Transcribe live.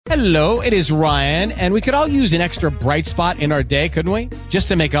Hello, it is Ryan, and we could all use an extra bright spot in our day, couldn't we? Just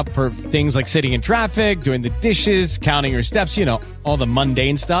to make up for things like sitting in traffic, doing the dishes, counting your steps, you know, all the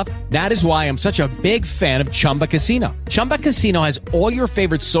mundane stuff. That is why I'm such a big fan of Chumba Casino. Chumba Casino has all your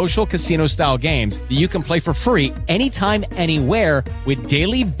favorite social casino-style games that you can play for free anytime, anywhere with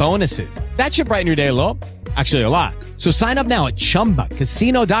daily bonuses. That should brighten your day a little. Actually, a lot. So sign up now at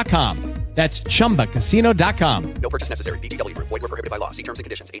ChumbaCasino.com. That's ChumbaCasino.com. No purchase necessary. VGW Group. Void where prohibited by law. See terms and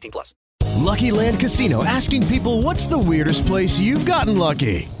conditions. 18+. Lucky Land Casino, asking people, what's the weirdest place you've gotten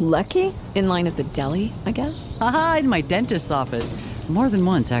lucky? Lucky? In line at the deli, I guess? Aha, in my dentist's office. More than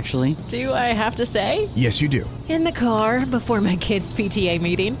once, actually. Do I have to say? Yes, you do. In the car before my kids' PTA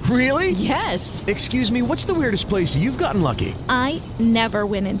meeting. Really? Yes. Excuse me, what's the weirdest place you've gotten lucky? I never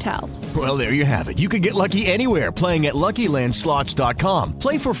win and tell. Well, there you have it. You can get lucky anywhere, playing at LuckyLandSlots.com.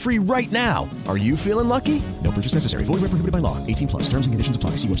 Play for free right now. Are you feeling lucky? No purchase necessary. Void where prohibited by law. 18+. Terms and conditions apply.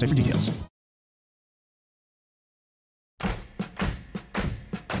 See website for details.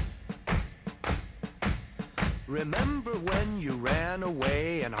 Remember when you ran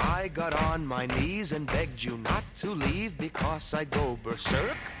away and I got on my knees and begged you not to leave because I'd go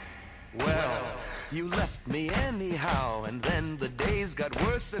berserk? Well, you left me anyhow, and then the days got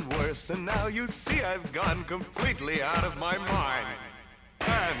worse and worse, and now you see I've gone completely out of my mind.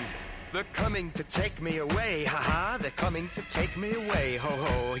 And they're coming to take me away, ha-ha, they're coming to take me away,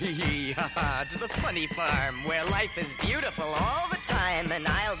 ho-ho, hee-hee, ha-ha, to the funny farm where life is beautiful all the time, and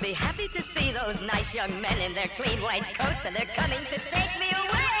I'll be happy to see those nice young men in their clean white coats, and they're coming to take me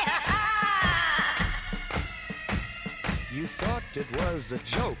away, ha-ha! You thought it was a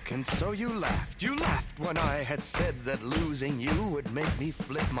joke, and so you laughed. You laughed when I had said that losing you would make me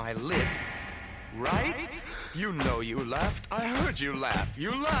flip my lid. Right? You know you laughed. I heard you laugh.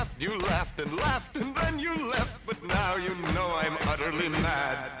 You laughed and then you left. But now you know I'm utterly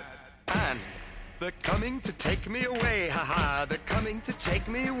mad. And they're coming to take me away, ha-ha. They're coming to take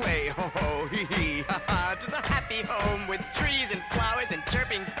me away, ho-ho, hee-hee, ha-ha. To the happy home with trees and flowers and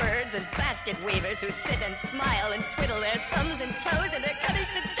chirping birds and basket weavers who sit and smile and twiddle their thumbs and toes, and they're coming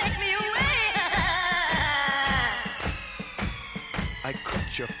to take me away, ha-ha. I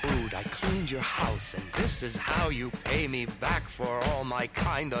cooked your food, I cleaned your house, and this is how you pay me back for all my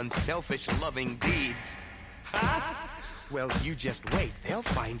kind, unselfish, loving deeds. Ha? Well, you just wait. They'll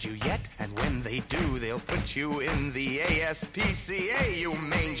find you yet, and when they do, they'll put you in the ASPCA, you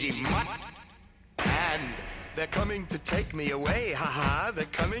mangy mutt. And they're coming to take me away, ha-ha. They're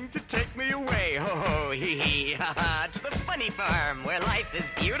coming to take me away, ho-ho, hee-hee, ha-ha. To the funny farm where life is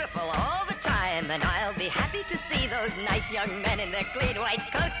beautiful all the time, and I'll be happy to see those nice young men in their clean white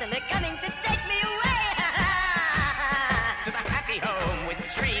coats, and they're coming to take me away, ha-ha. To the happy home with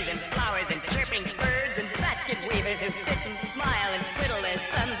trees and flowers and chirping birds and basket weavers who sit and smile and twiddle their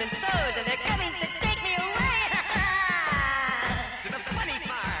thumbs and toes, and they're coming to take me away, ha-ha. To the funny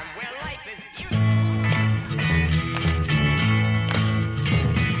farm where life is beautiful.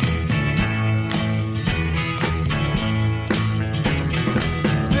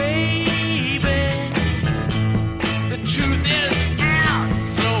 Truth is out,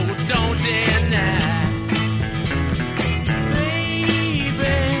 so don't deny.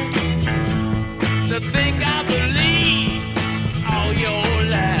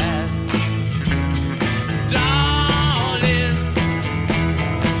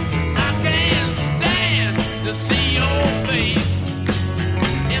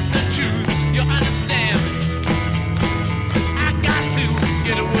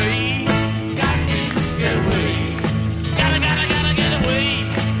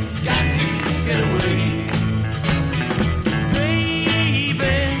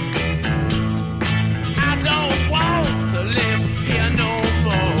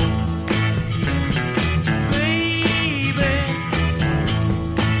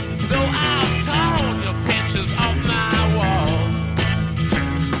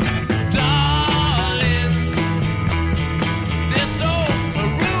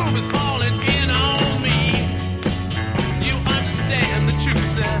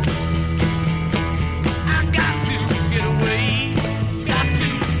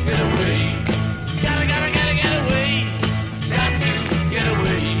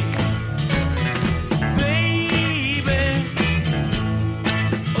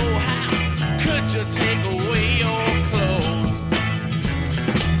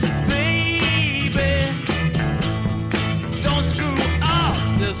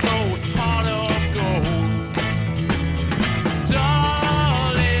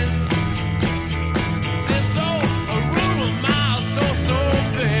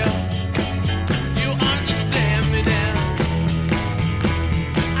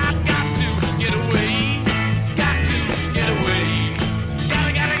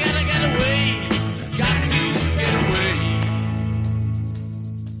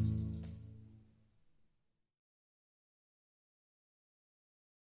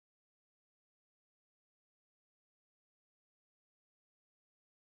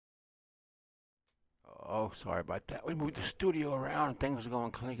 Oh, sorry about that. We moved the studio around. Things are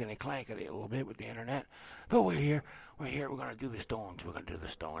going clinkety-clankety a little bit with the internet. But we're here. We're here. We're going to do the Stones. We're going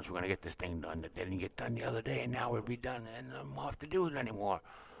to get this thing done that didn't get done the other day, and now we'll be done, and I don't have to do it anymore.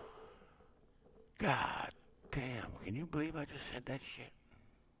 God damn. Can you believe I just said that shit?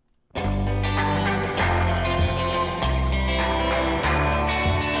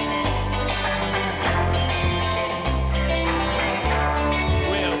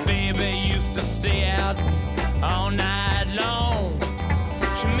 Well, baby used to stay out all night long.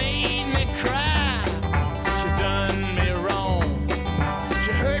 She made me cry. She done me wrong.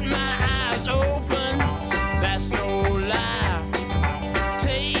 She hurt my eyes open. That's no lie.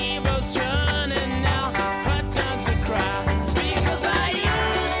 Tables turning now. Her time to cry. Because I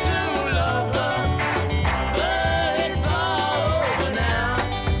used to love her, but it's all over now.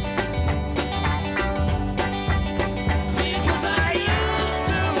 Because I used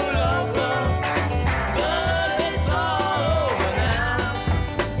to love her, but it's all over now.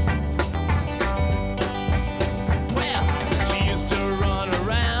 Well, she used to run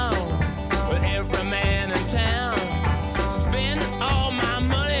around with every man in town, spend all my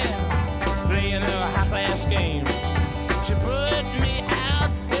money playing a high-class game. She put me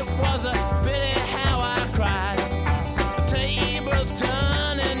out, it was a pity how I cried. The table's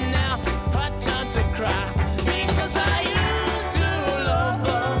turning now, her turn to cry. Because I used to love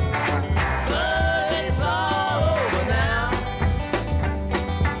her, but it's all over now.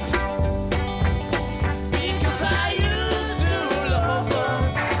 Because I used to love her,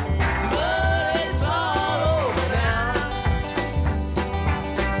 but it's all over now.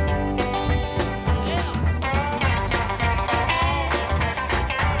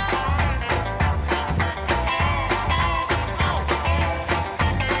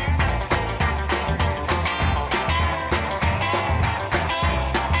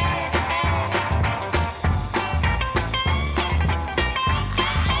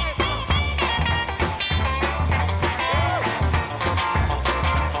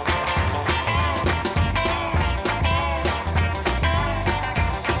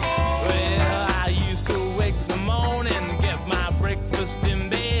 Well, I used to wake in the morning, get my breakfast in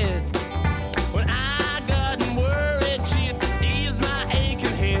bed. When I got worried, she'd ease my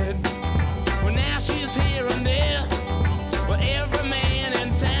aching head. Well, now she's here and there, but every man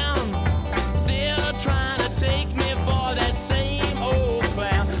in town still trying to take me for that same old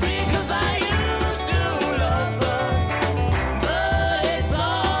clown. Because I used to love her, but it's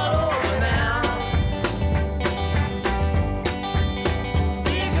all over now.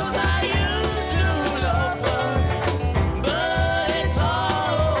 Because I used to love her, but it's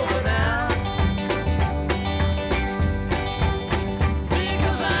all over now.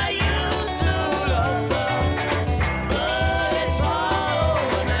 Because I used to love her, but it's all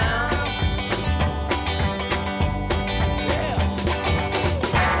over now.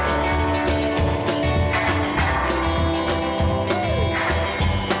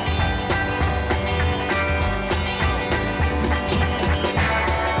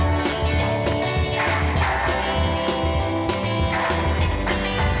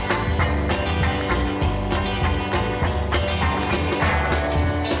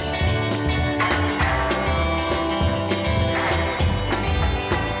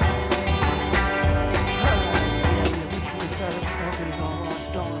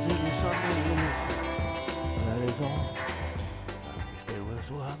 That is all. Stay with us,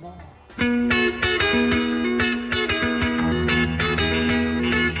 we'll have more. You're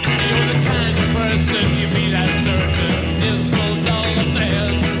the kind of person you meet at certain dismal, dull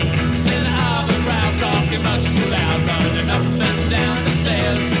affairs. Center of the crowd talking much too loud, running up and down the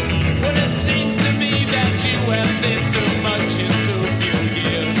stairs. Well, it seems to me that you have seen too much in too few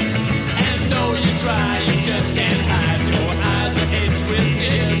years. And though you try, you just can't hide your eyes are edged with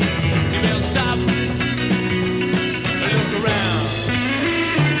tears. You will stop, look around.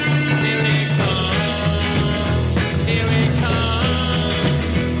 Here he comes.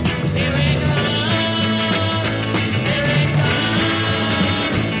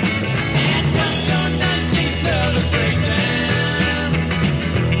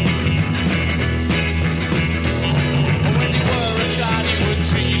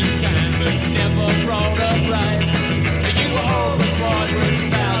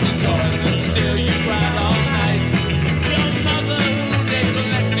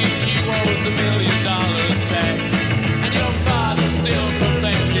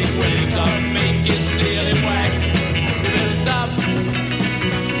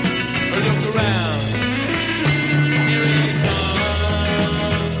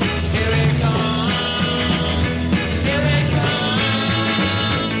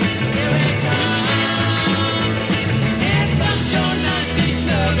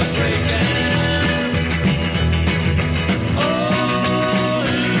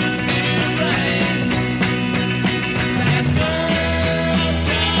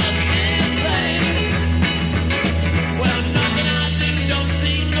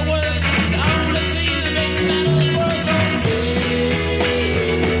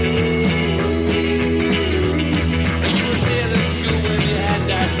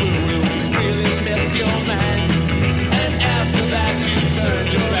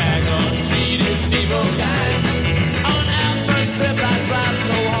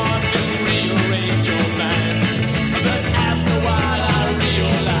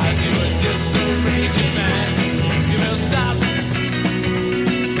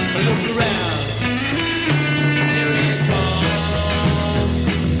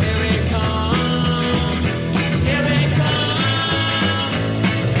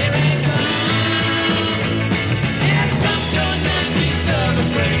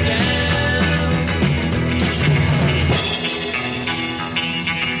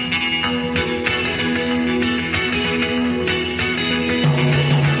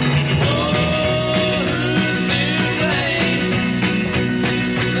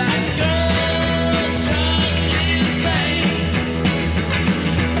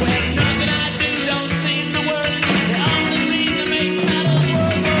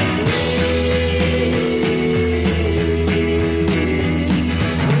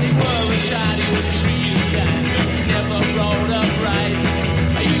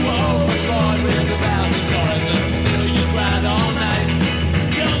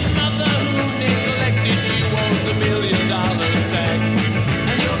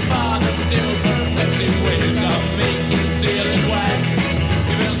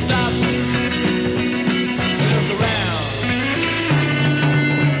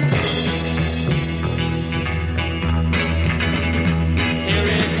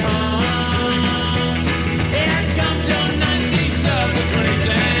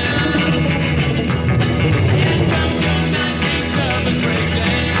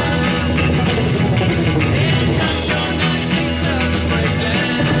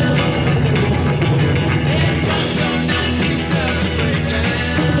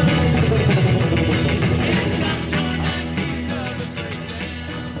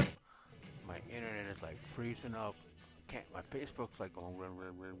 like going.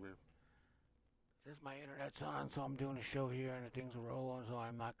 This is my internet's on, so I'm doing a show here, and the things are rolling, so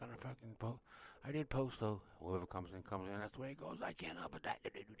I'm not gonna fucking post. I did post though. Whoever comes in. That's the way it goes. I can't help it. That.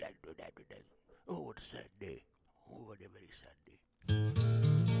 Oh, what a sad day. Oh, what a very sad day.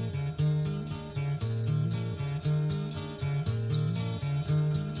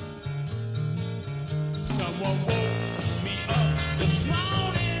 Someone woke me up this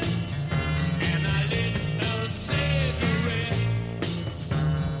morning, and I lit a cigarette.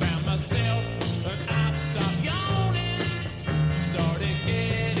 Found myself, and I stopped yawning. Started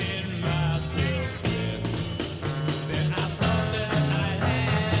getting myself dressed. Then I thought that I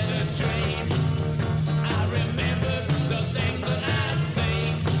had a dream. I remembered the things that I'd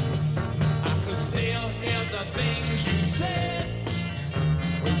seen. I could still hear the things you said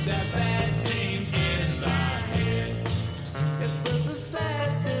with that bad dream in my head. It was a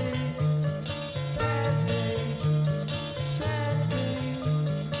sad day, bad day, sad day,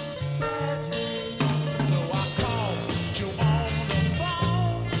 bad day. So I called you on the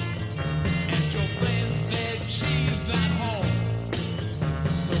phone, and your friend said she's not home.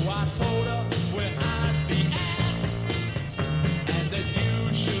 So I told her where I'd be at, and that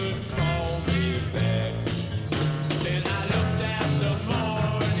you should call me back. Then I looked at the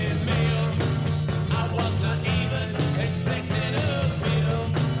morning mail. I was not even expecting a bill.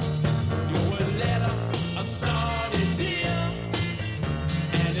 Your letter, a started deal,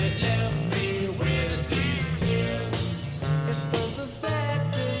 and it left me with these tears. It was a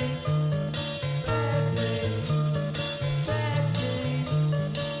sad day, bad day, sad day,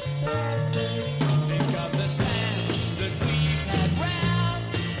 bad day. Think of the times that we've had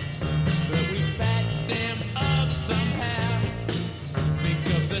rounds, but we patched them up somehow. Think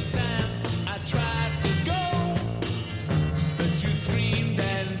of the times I tried to go, but you screamed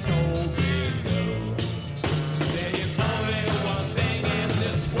and told me no. There is only one thing in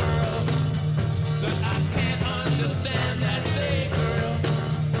this world that I can't understand. That day, girl,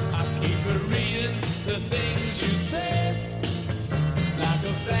 I keep reading the things you said, like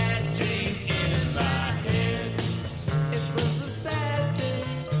a bad dream in my head. It was a sad day,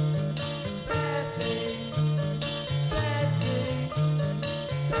 bad day, sad day,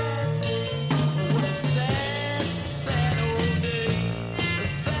 bad day. What a sad, sad old day. A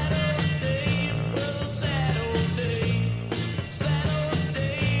sad old day was a sad old day. Sad old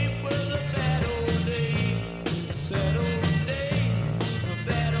day was a bad old day. Sad old day, a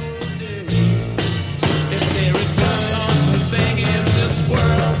bad old day. If there is one thing in this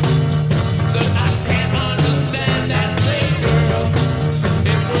world that I can't understand, that day, girl,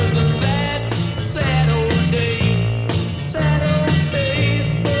 it was a sad, sad old day. Sad old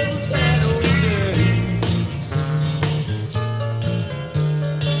day was a sad old day.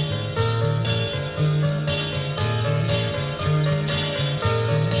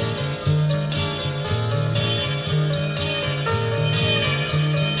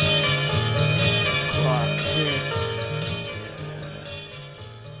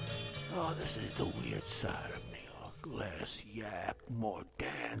 Oh, this is the weird side of New York. Less yak, more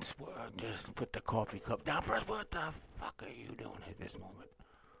dance. Well, just put the coffee cup down first. What the fuck are you doing at this moment?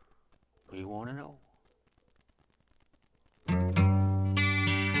 We want to know.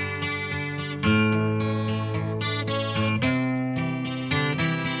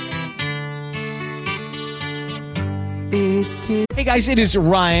 Hey guys, it is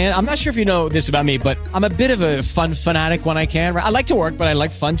Ryan. I'm not sure if you know this about me, but I'm a bit of a fun fanatic when I can. I like to work, but I like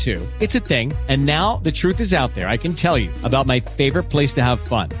fun too. It's a thing. And now the truth is out there. I can tell you about my favorite place to have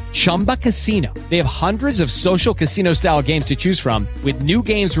fun. Chumba Casino. They have hundreds of social casino style games to choose from with new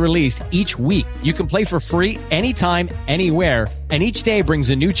games released each week. You can play for free anytime, anywhere. And each day brings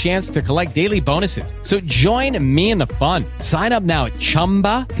a new chance to collect daily bonuses. So join me in the fun. Sign up now at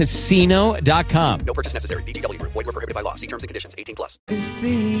ChumbaCasino.com. No purchase necessary. VGW Group. Void where prohibited by law. See terms and conditions. 18+. It's the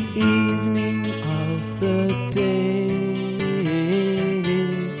evening of the day.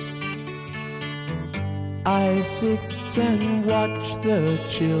 I sit and watch the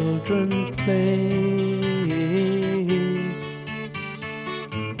children play.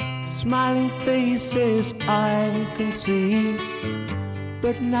 Smiling faces I can see,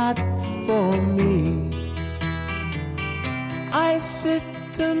 but not for me. I sit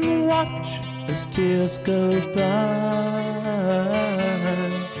and watch as tears go by.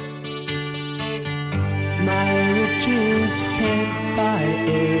 My riches can't buy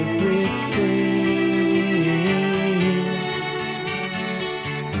everything.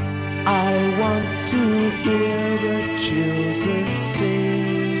 I want to hear the children sing.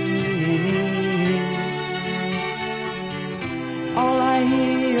 All I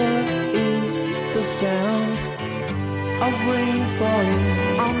hear is the sound of rain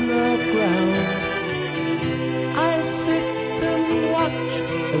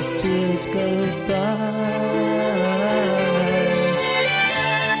as tears go by.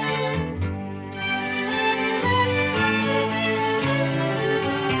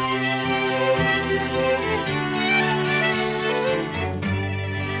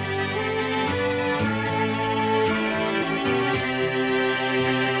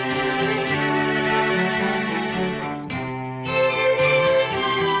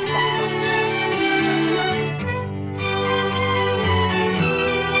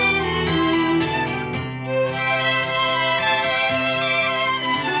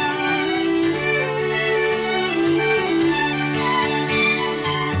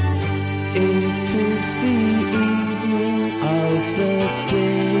 It is the evening of the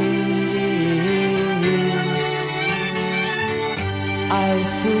day. I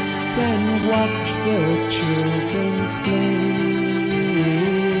sit and watch the children play,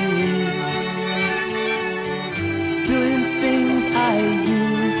 doing things I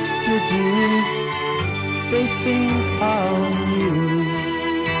used to do. They think are new.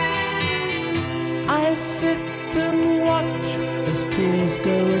 I sit and watch as tears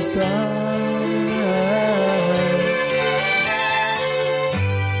go by.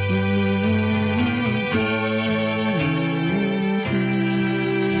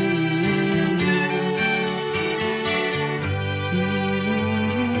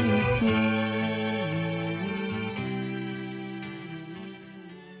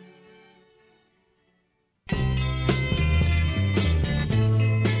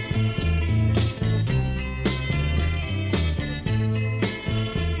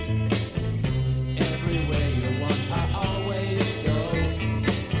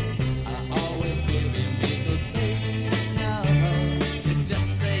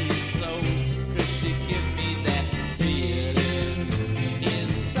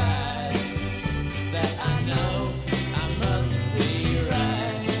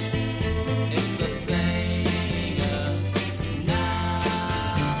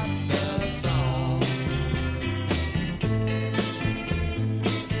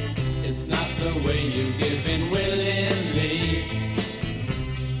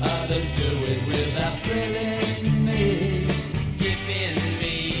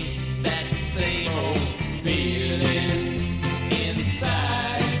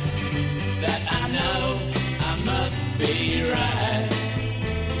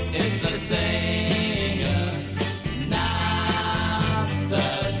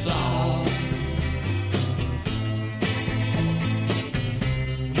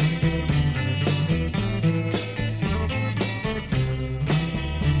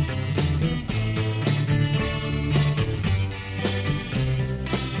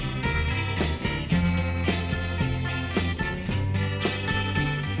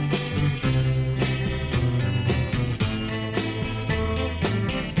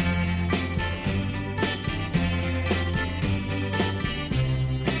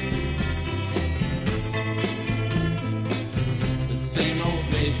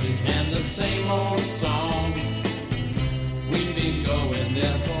 And the same old songs. We've been going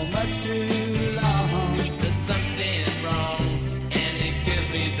there for much too long. There's something wrong, and it gives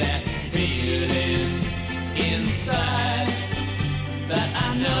me that feeling inside that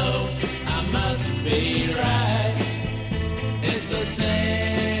I know I must be right. It's the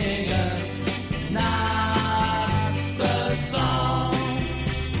singer, not the song.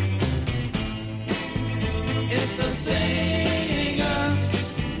 It's the singer.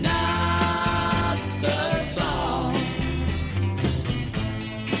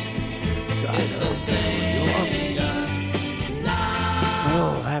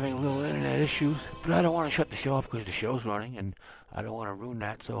 Oh, having little internet issues, but I don't want to shut the show off because the show's running, and I don't want to ruin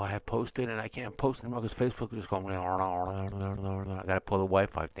that. So I have posted, and I can't post anymore because Facebook is just going. I got to pull the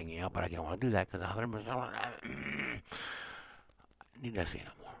Wi-Fi thingy out, but I don't want to do that because I need to see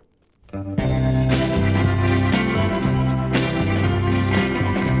no more.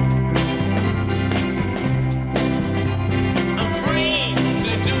 Oh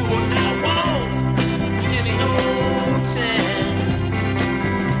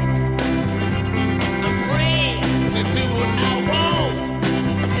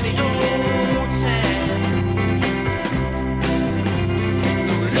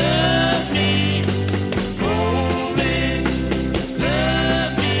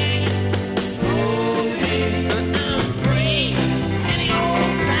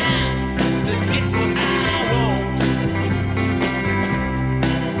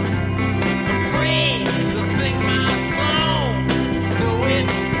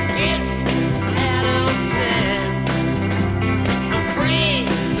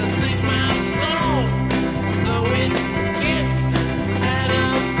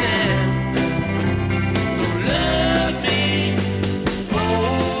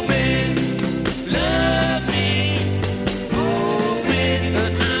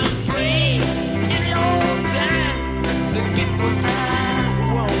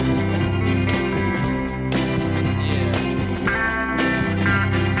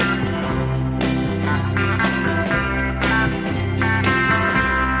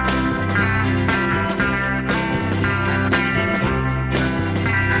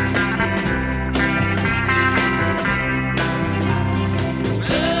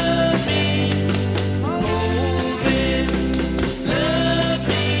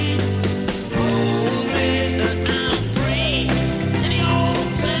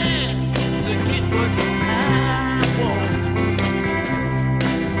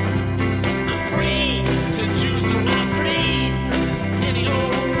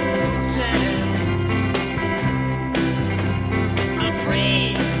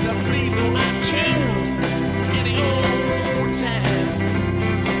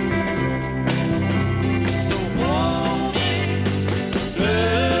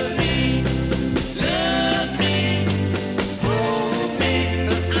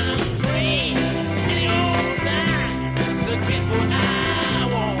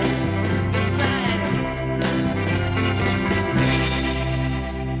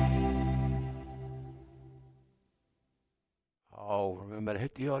better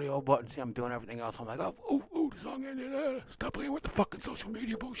hit the audio button. See, I'm doing everything else. I'm like, oh, the song ended. Stop playing with the fucking social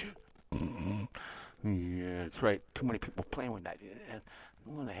media bullshit. Yeah, that's right. Too many people playing with that.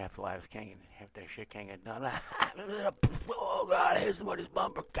 One and a half lives can't get, half their shit can't get done. Oh, God, here's somebody's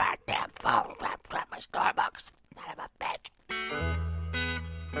bumper. Goddamn phone. Slap my Starbucks. Son of a bitch.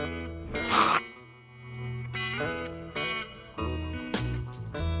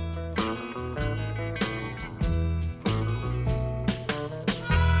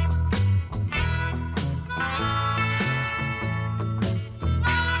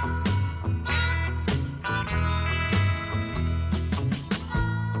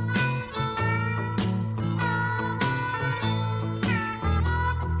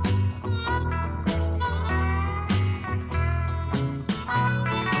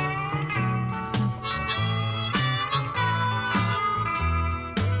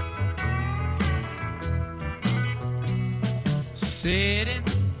 Sitting,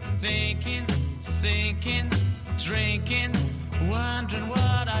 thinking, sinking, drinking, wondering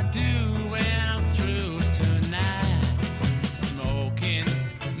what I do when I'm through tonight. Smoking,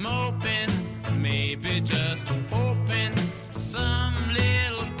 moping, maybe just hoping some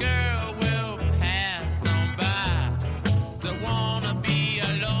little girl will pass on by. Don't wanna be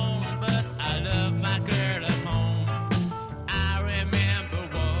alone, but I love my girl at home. I remember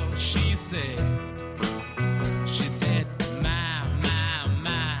what she said. She said,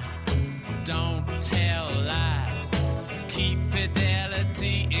 don't tell lies. Keep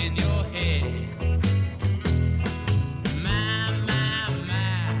fidelity in your head. My,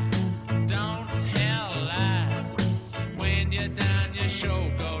 don't tell lies. When you're done your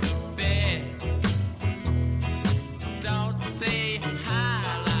show, go to bed. Don't say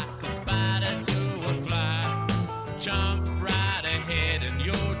hi like a spider to a fly. Jump right ahead and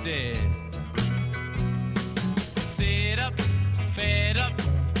you're dead. Sit up, fed up,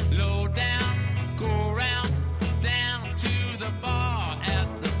 low down, go round, down to the bar at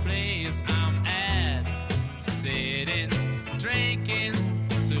the place I'm at. Sitting, drinking,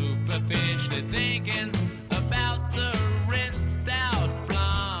 superficially thinking about the rinsed out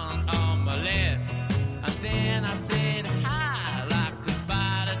blonde on my left. And then I said hi like a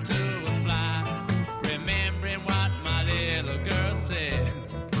spider to a fly, remembering what my little girl said.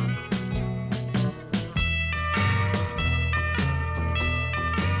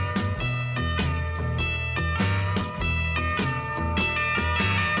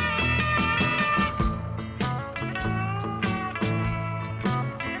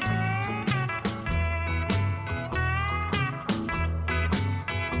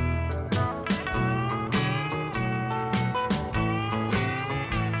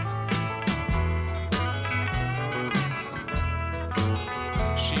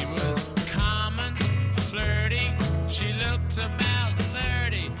 About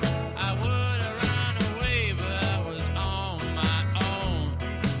 30, I would have run away, but I was on my own.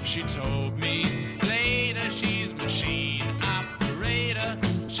 She told me later she's machine operator.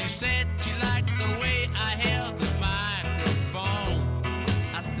 She said she liked the way I held the microphone.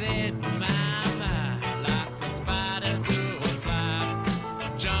 I said, my, like a spider to a fly.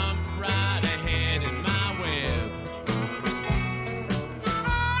 Jump right ahead in my web.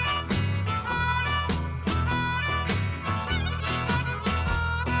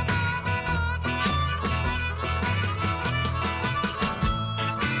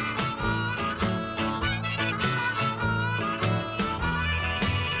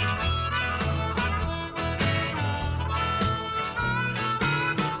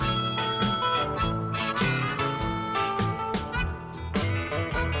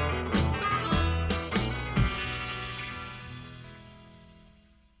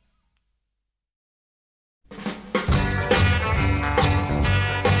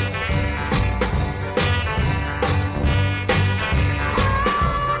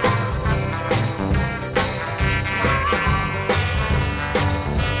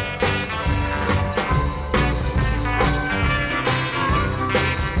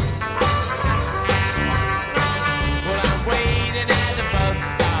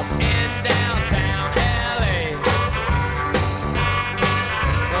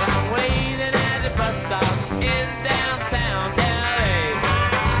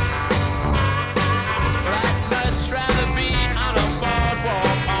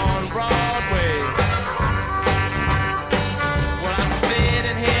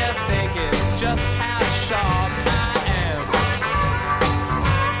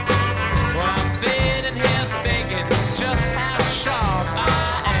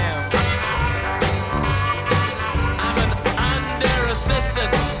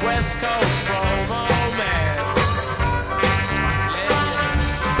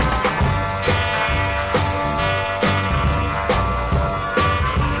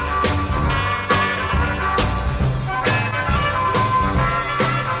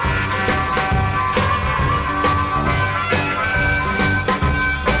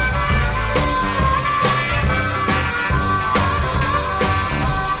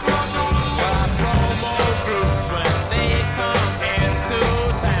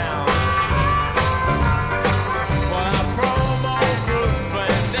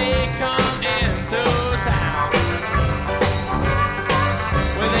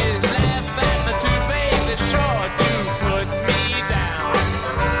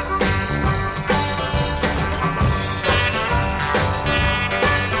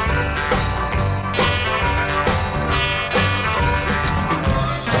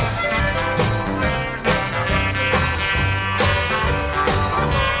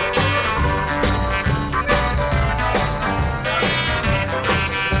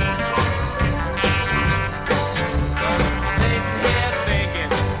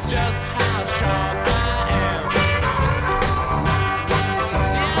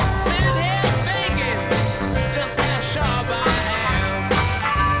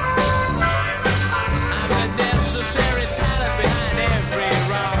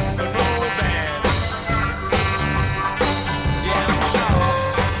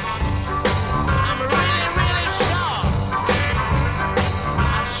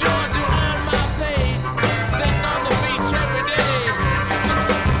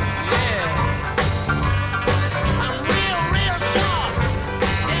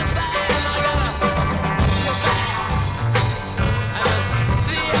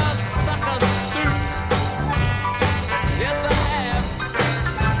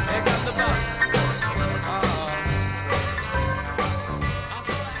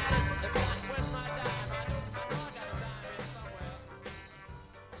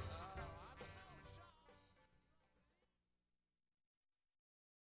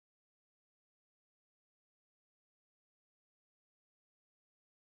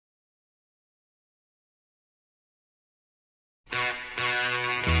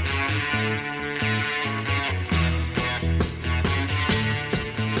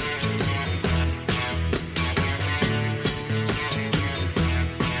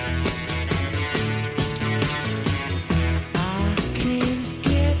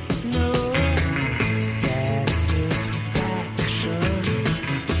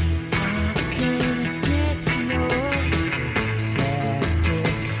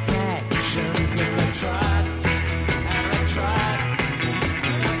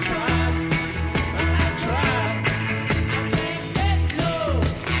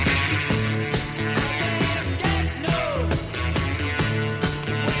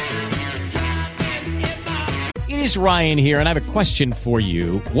 It is Ryan here, and I have a question for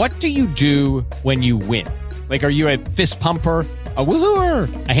you. What do you do when you win? Like, are you a fist pumper, a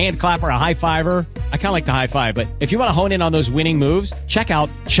woohooer, a hand clapper, a high fiver? I kind of like the high five, but if you want to hone in on those winning moves, check out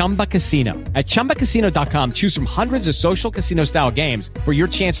Chumba Casino. At ChumbaCasino.com, choose from hundreds of social casino-style games for your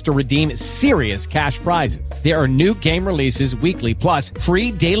chance to redeem serious cash prizes. There are new game releases weekly, plus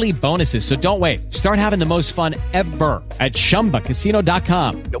free daily bonuses. So don't wait. Start having the most fun ever at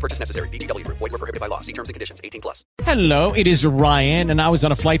ChumbaCasino.com. No purchase necessary. VGW Group. Void where prohibited by law. See terms and conditions. 18+. Hello, it is Ryan, and I was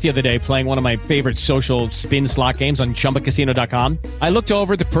on a flight the other day playing one of my favorite social spin slot games on ChumbaCasino.com. I looked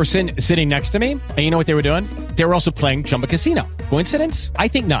over at the person sitting next to me, and you know what they were doing? They were also playing Chumba Casino. Coincidence? I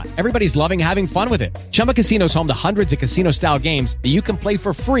think not. Everybody's loving having fun with it. Chumba Casino is home to hundreds of casino-style games that you can play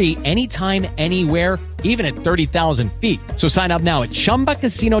for free anytime, anywhere, even at 30,000 feet. So sign up now at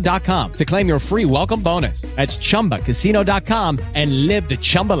ChumbaCasino.com to claim your free welcome bonus. That's ChumbaCasino.com and live the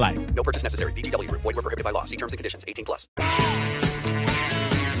Chumba life. No purchase necessary. VGW Group. Void where prohibited by law. See terms and conditions. 18+.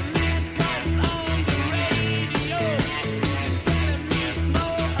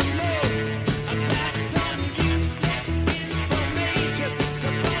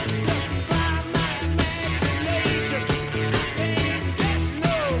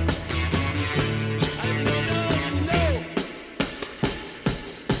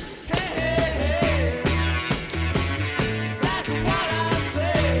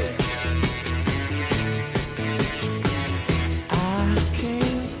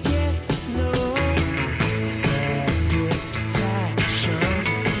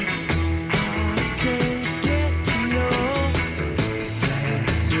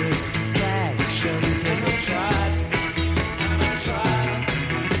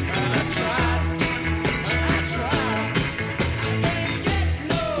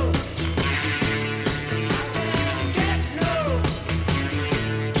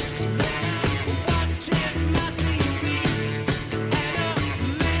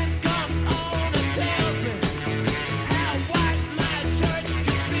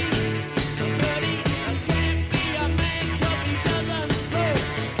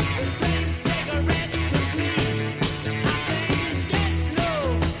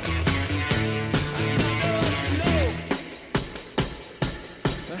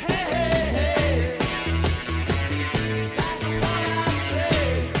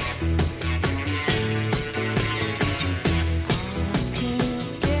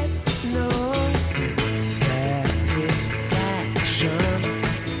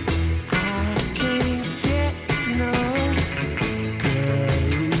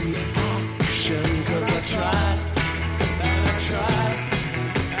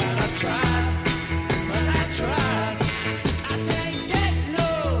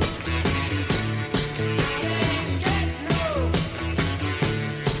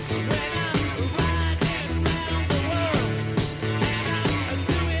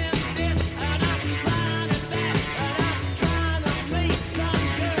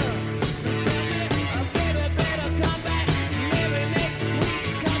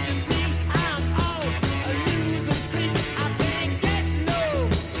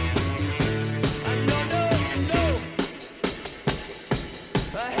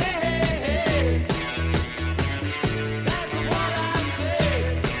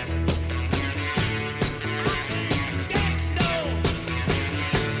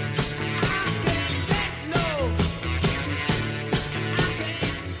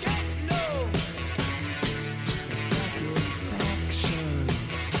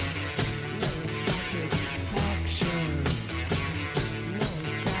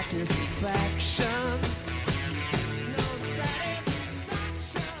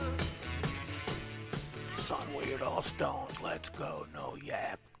 SuNwEiRD, all stones. Let's go. No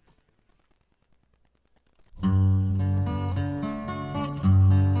yap.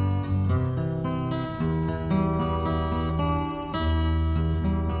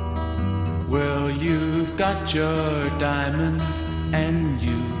 Well, you've got your diamonds and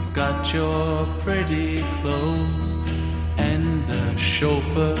you've got your pretty clothes and the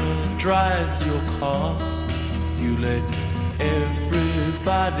chauffeur drives your cars. You let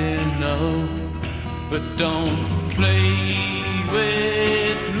everybody know, but don't play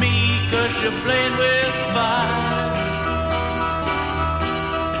with me, 'cause you're playing with fire.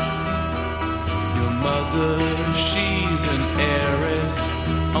 Your mother, she's an heiress,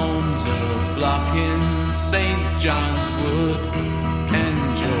 owns a block in St. John's Wood, and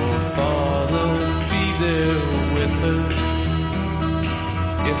your father'd be there with her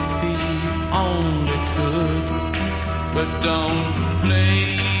if he only could. But don't play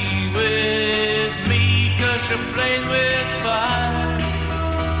with me, 'cause you're playing with fire.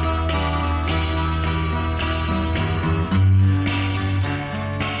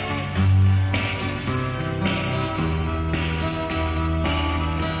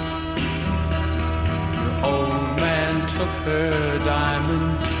 Your old man took her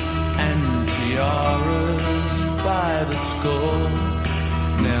diamonds and tiaras by the score.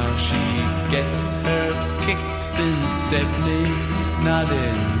 Now she gets her kicks in Stepney, not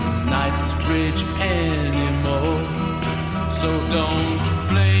in Knightsbridge anymore. So don't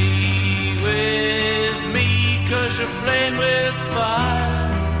play with me, 'cause you're playing with fire.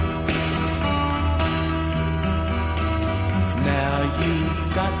 Now you've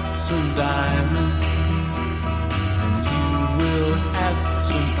got some diamonds, and you will have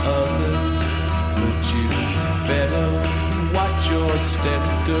some others, but you better watch your step,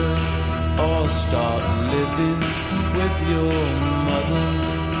 girl, or start living with your mother.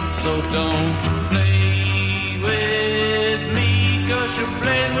 So don't play with me, 'cause you're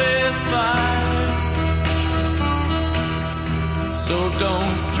playing with fire. So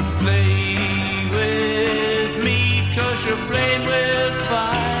don't you play with me, 'cause you're playing with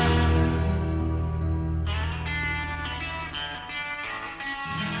fire.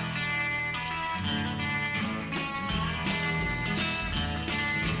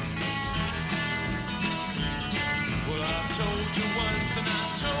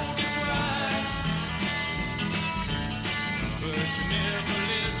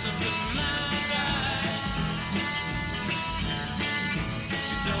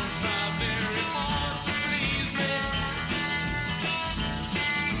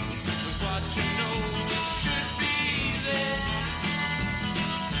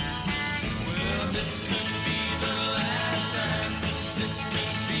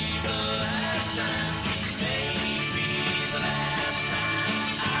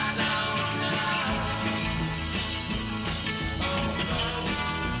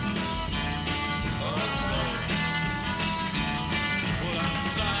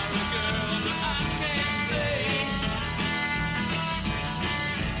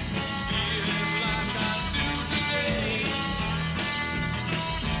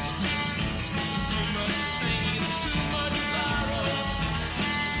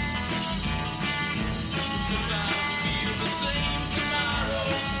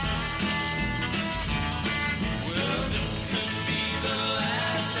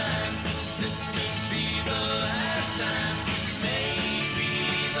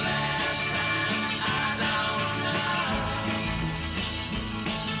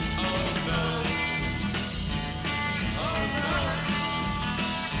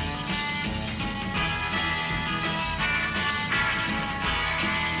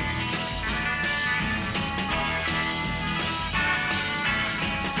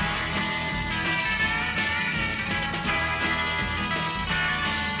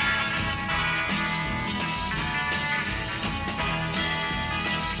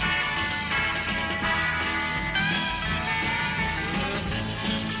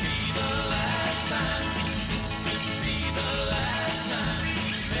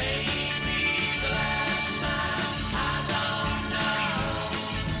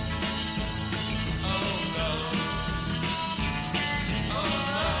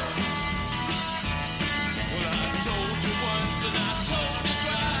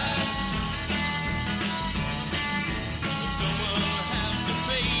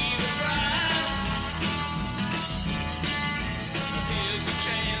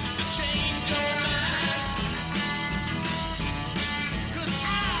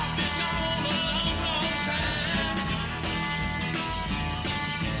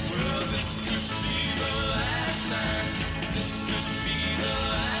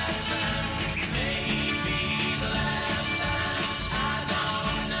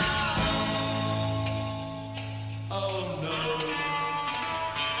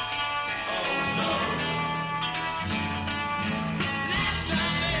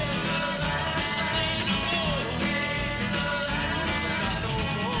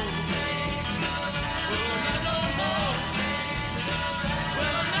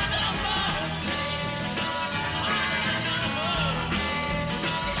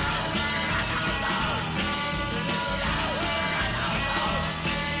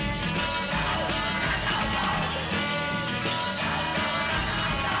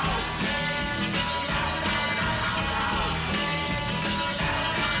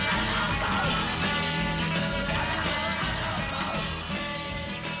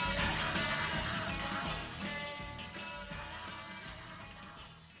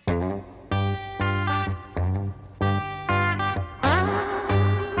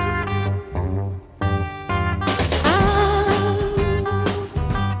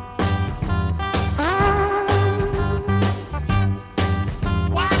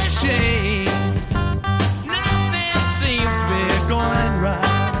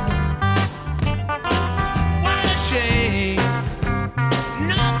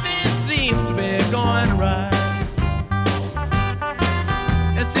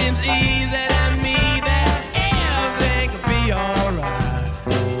 It seems easy to me that everything could be alright.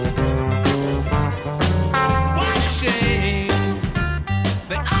 What a shame,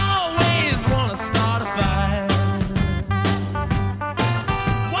 they always want to start a fight.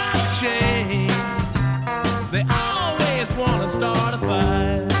 What a shame, they always want to start a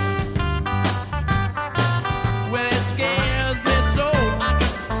fight. Well, it scares me so I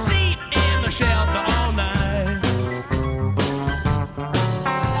can sleep in the shelter all night.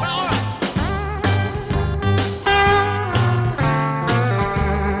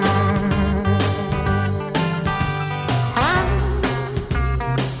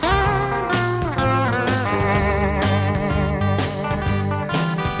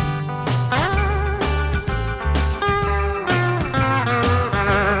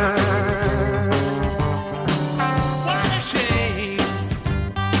 What a shame,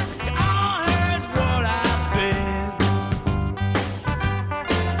 you all heard what I said.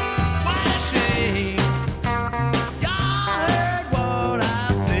 What a shame, you all heard what I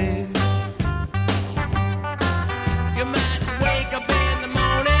said. You might wake up in the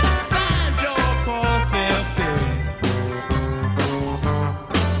morning, find your poor self dead.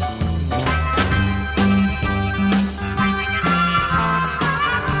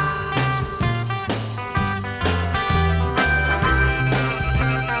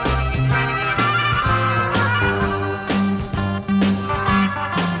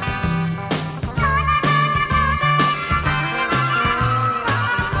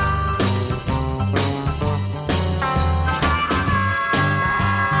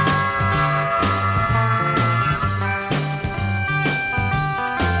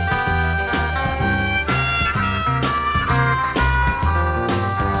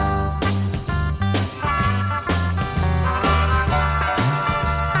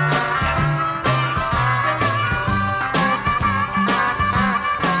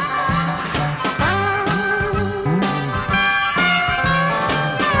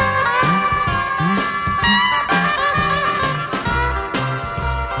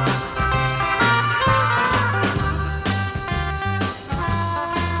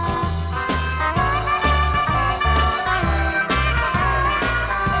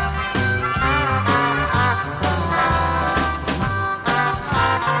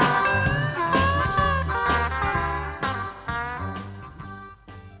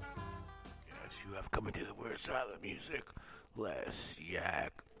 Yes, you have come into the weird side of music. Less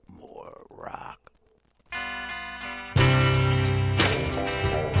yak, more rock.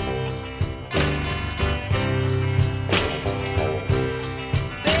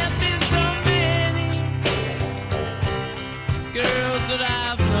 There've been so many girls that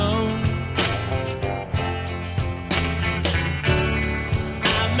I've known.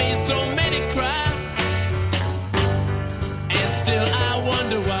 I've made so many cry, and still I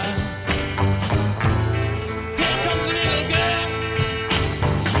wonder why. Here comes a little girl,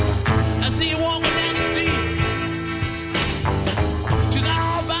 I see her walking down the street. She's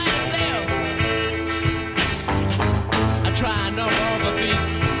all by herself, I try and knock off her feet.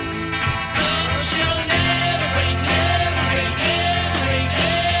 But she'll never break, never break, never break,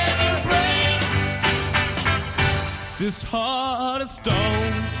 never break this heart of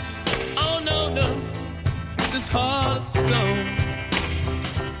stone. Oh no, no, this heart of stone.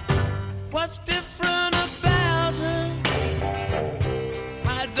 What's different about her?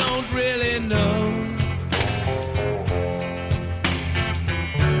 I don't really know.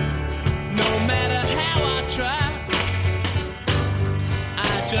 No matter how I try,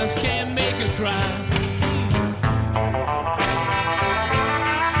 I just can't make her cry.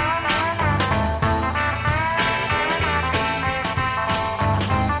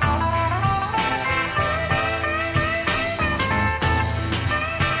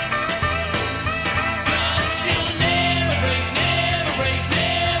 She'll never break, never break,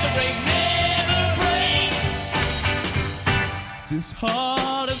 never break, never break this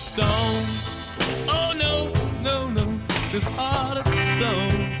heart of stone. Oh no, no, no, this heart of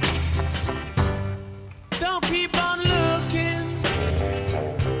stone. Don't keep on looking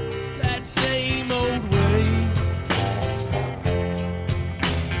that same old way.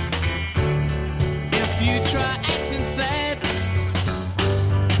 If you try acting sad,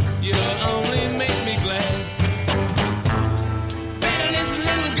 you'll only make me glad. Better listen,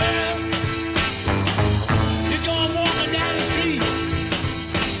 little girl, you're going walking down the street.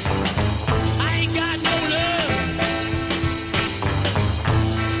 I ain't got no love,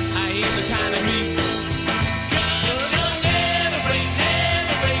 I ain't the kind of meat. 'Cause she'll never break,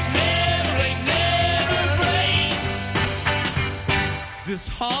 never break, never break, never break this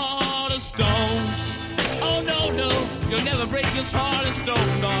heart of stone. Oh no, no, you'll never break this heart of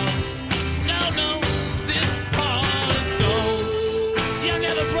stone.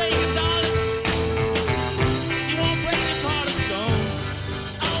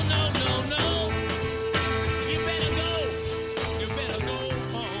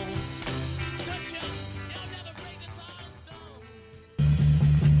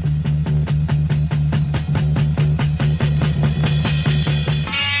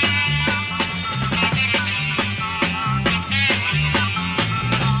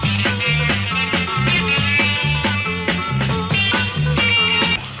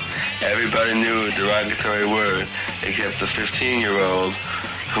 derogatory word, except the 15-year-old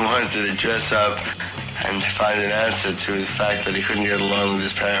who wanted to dress up and find an answer to his fact that he couldn't get along with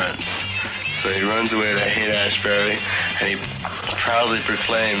his parents. So he runs away to Haight-Ashbury, and he proudly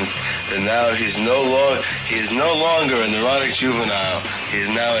proclaims that now he is no longer a neurotic juvenile. He is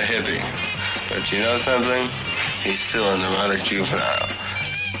now a hippie. But you know something? He's still a neurotic juvenile.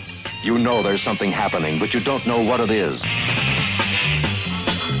 You know there's something happening, but you don't know what it is.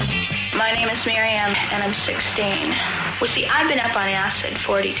 My name is Miriam, and I'm 16. Well, see, I've been up on acid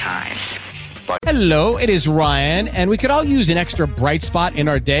 40 times. Hello, it is Ryan, and we could all use an extra bright spot in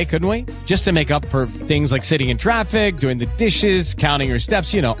our day, couldn't we? Just to make up for things like sitting in traffic, doing the dishes, counting your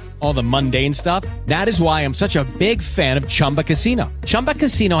steps, you know, all the mundane stuff. That is why I'm such a big fan of Chumba Casino. Chumba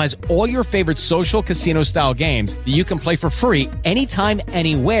Casino has all your favorite social casino-style games that you can play for free anytime,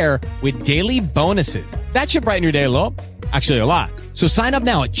 anywhere with daily bonuses. That should brighten your day a little. Actually, a lot. So sign up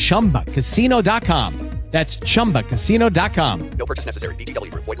now at ChumbaCasino.com. That's ChumbaCasino.com. No purchase necessary.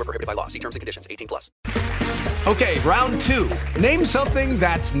 VGW Group. Void where prohibited by law. See terms and conditions. 18+. Okay, round two. Name something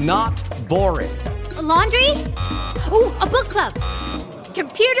that's not boring. A laundry? Ooh, a book club.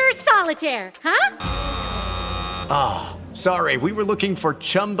 Computer solitaire, huh? Ah, oh, sorry. We were looking for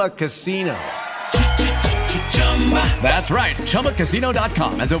Chumba Casino. That's right.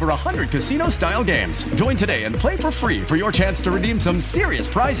 ChumbaCasino.com has over 100 casino-style games. Join today and play for free for your chance to redeem some serious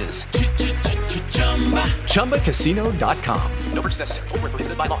prizes. ChumbaCasino.com. No purchase necessary. Void where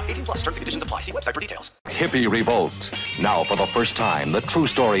prohibited by law. 18+. Terms and conditions apply. See website for details. Hippie Revolt. Now, for the first time, the true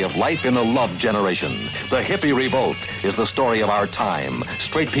story of life in the love generation. The Hippie Revolt is the story of our time.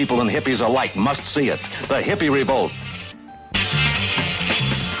 Straight people and hippies alike must see it. The Hippie Revolt.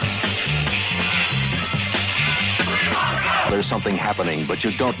 There's something happening, but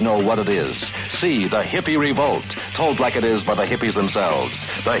you don't know what it is. See The Hippie Revolt, told like it is by the hippies themselves.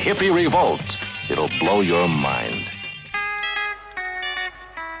 The Hippie Revolt. It'll blow your mind.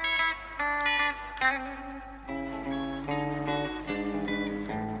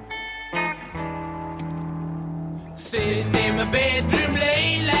 Sitting in my bedroom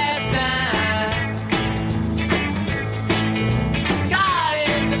late last night. Got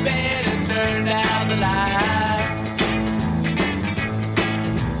into bed and turned out the light.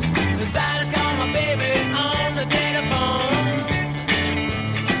 Decided to call my baby on the telephone.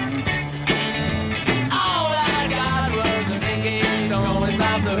 All I got was a ringing tone. It's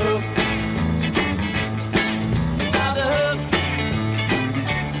off the hook. It's off the hook.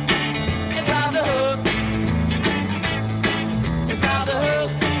 It's off the hook. It's off the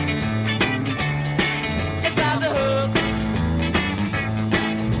hook. It's off the hook.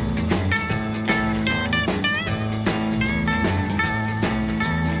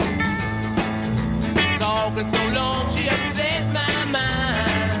 Talking so long, she upset my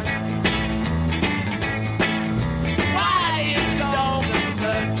mind. Why is she talking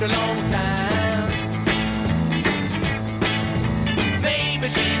such a long time? Maybe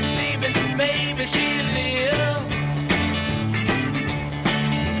she's sleeping, maybe she's ill.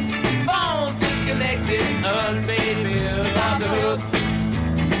 Phone's disconnected, unpaid bills. Off the hook.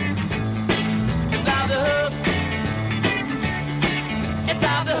 It's off the hook. It's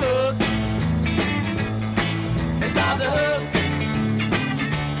off the hook. It's off the hook.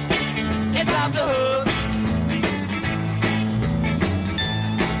 It's off the hook.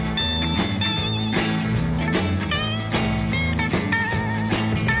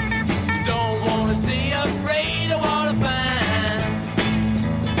 Don't wanna see, afraid of what I find.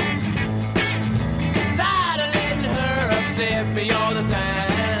 Tired of letting her upset me all the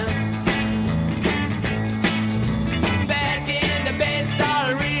time. Back in the bed,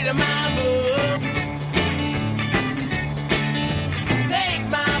 started reading my books. Take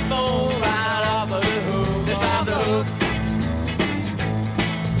my phone right off of the hook. It's off the hook.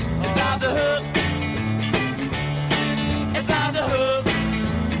 It's off the hook. It's off the hook.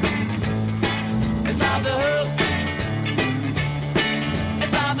 It's off the hook.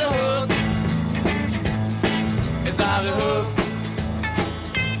 It's off the hook. It's off the hook.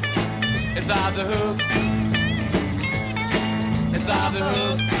 It's off the hook. It's off the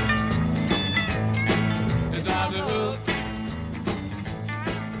hook. It's off the hook.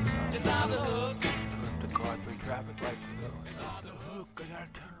 It's off the hook. The car 3 traffic lights to go. It's off the hook. I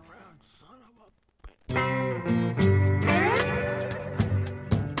gotta turn around, son of a.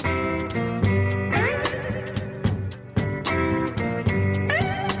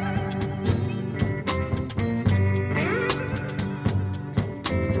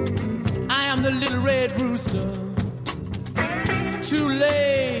 I am the little red rooster, too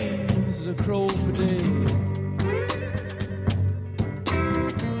lazy to crow for day.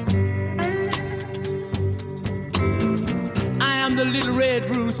 am the little red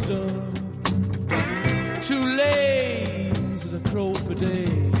rooster, too lazy to crow for day.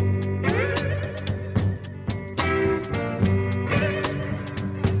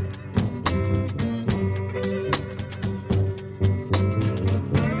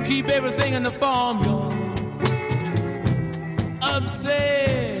 Keep everything in the farmyard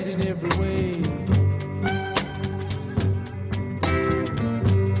upset in every way.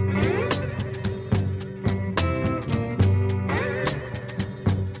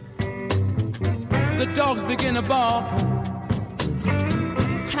 The dogs begin to bark,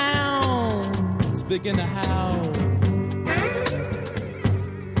 hounds begin to howl.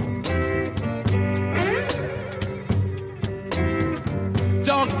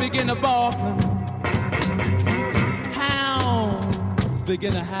 Dogs begin to bark, hounds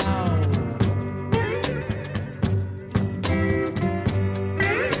begin to howl.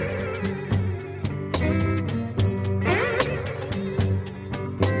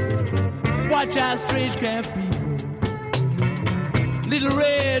 Watch out, strange camp people, little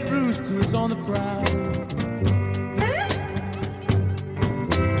red roosters on the prowl.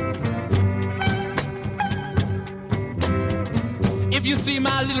 If you see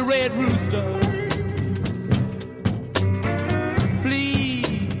my little red rooster,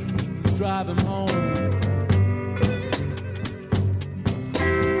 please drive him home.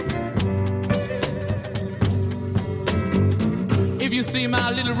 If you see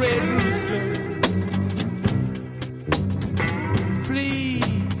my little red rooster,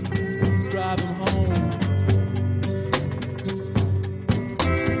 please drive him home.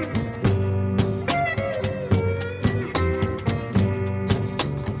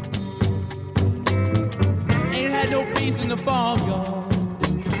 Ain't had no peace in the farmyard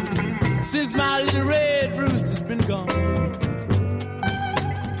since my little red rooster's been gone.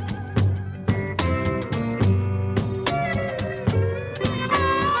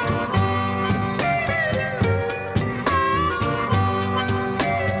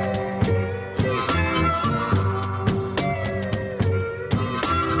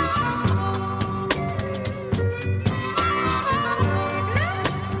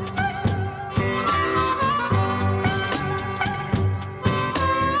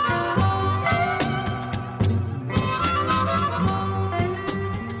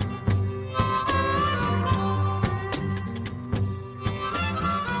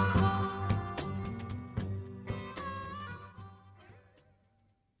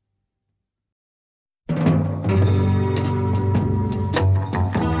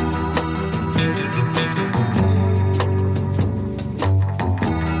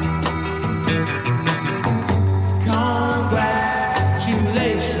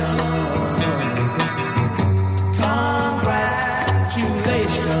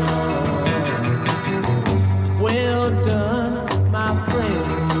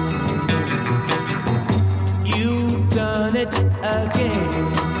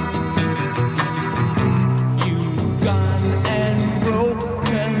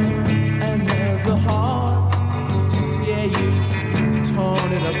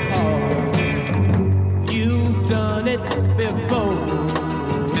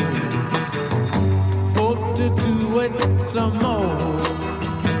 Some more.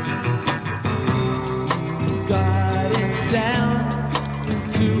 Got it down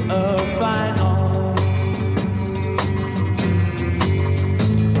to a fine art.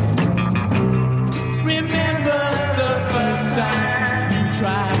 Remember the first time you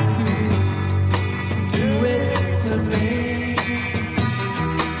tried to do it to me.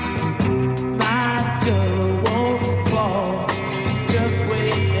 My girl won't fall. Just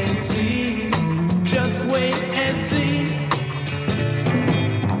wait and see. Just wait and see.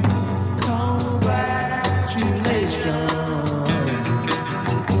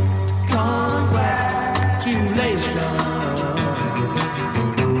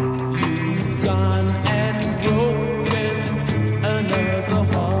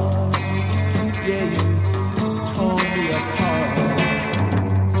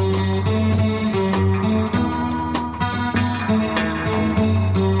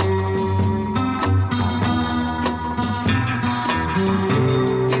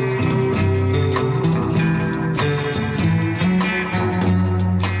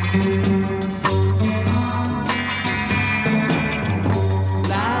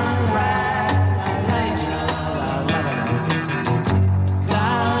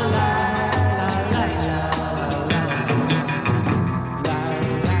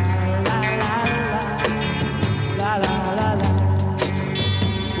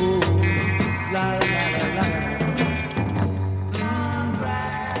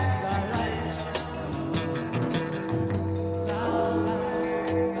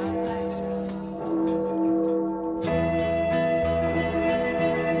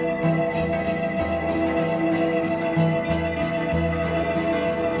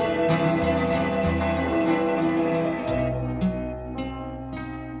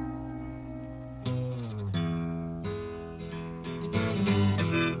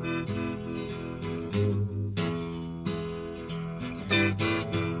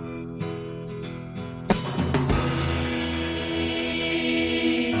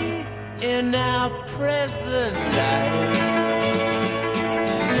 present life.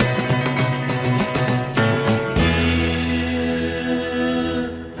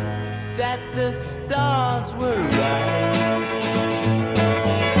 That the stars were right.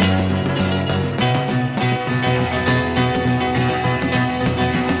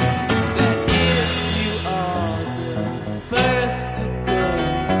 That if you are the first to go,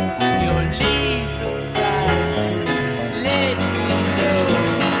 you'll leave aside to let me know.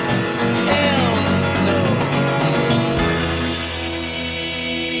 Tell me so.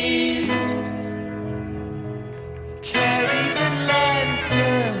 Please carry the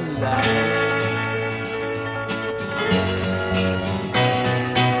lantern light.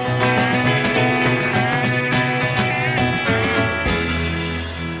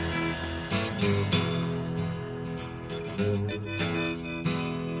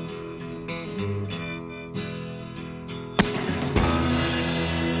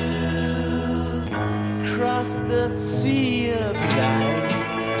 Across the sea of light.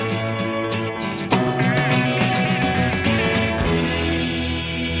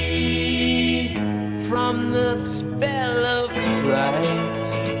 Free from the spell of fright.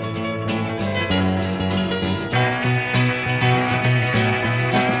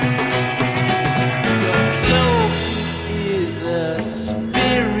 Your cloak is a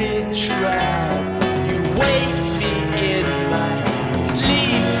spirit shroud. You wake me in my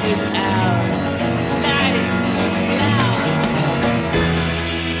sleeping hours. Light the clouds.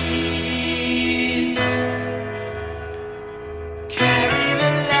 Please carry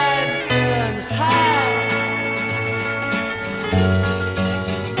the lantern high.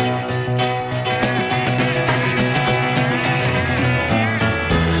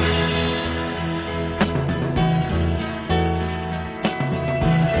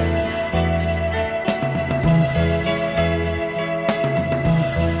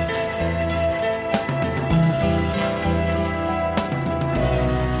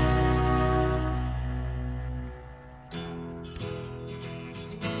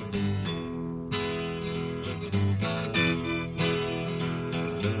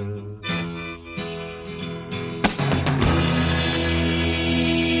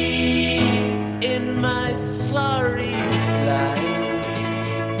 In my sorry life.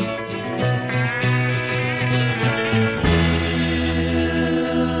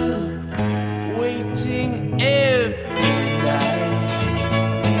 Waiting every night.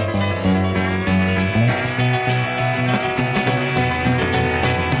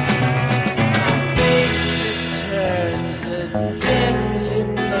 My face it turns a deathly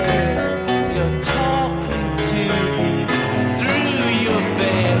pale. You're talking to me through your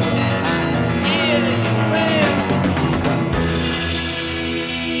veil. Hear you well.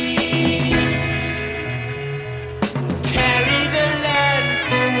 Please carry the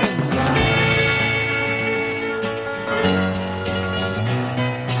lantern light.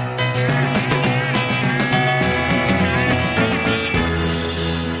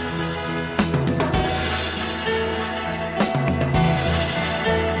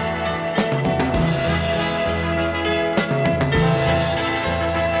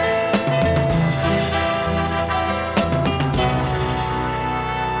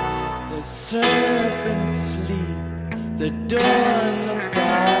 The servants sleep, the doors are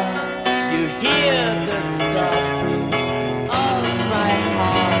barred. You hear the stopping of my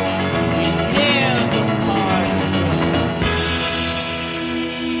heart. We never part. So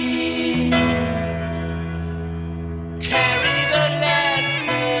please carry the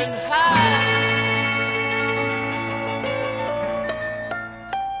lantern high.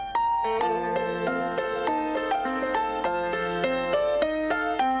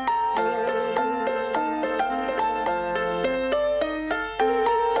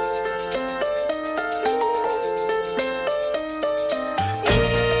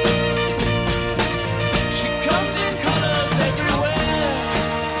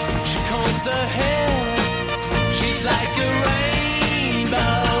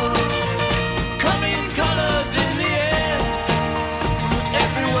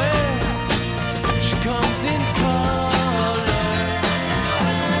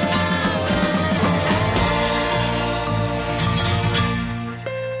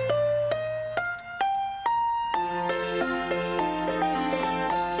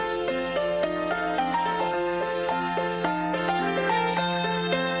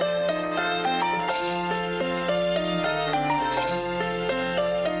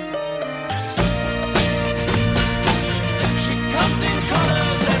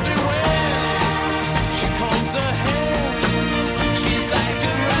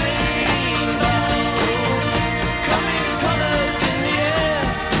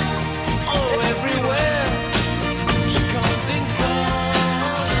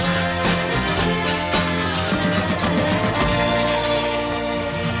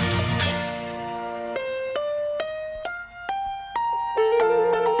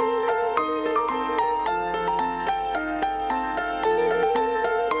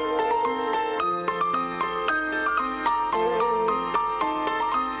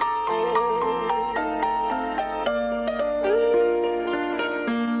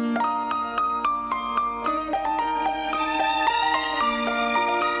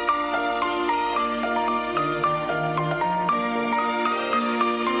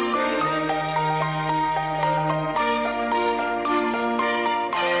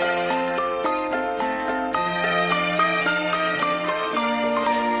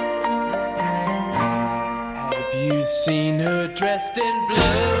 seen her dressed in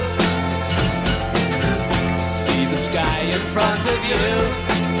blue? See the sky in front of you,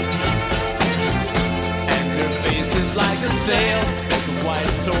 and her face is like a sail, speck of white,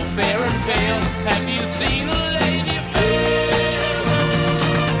 so fair and pale. Have you seen a lady fair?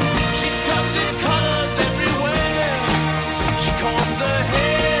 She comes in colors everywhere. She combs her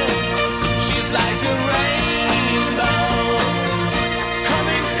hair. She's like a rainbow.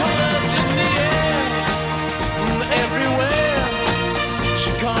 Coming colors in the air. Everywhere.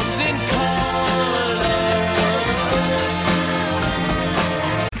 She comes in colors.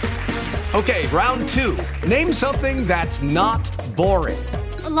 Okay, round two. Name something that's not boring.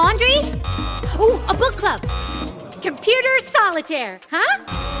 A laundry? Ooh, a book club. Computer solitaire, huh?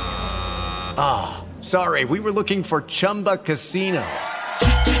 Ah, sorry, we were looking for Chumba Casino.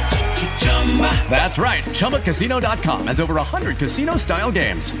 That's right, ChumbaCasino.com has over 100 casino-style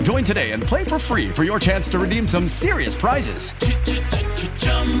games. Join today and play for free for your chance to redeem some serious prizes.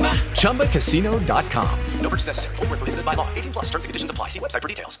 ChumbaCasino.com. No purchase necessary. Void where prohibited by law. 18 plus. Terms and conditions apply. See website for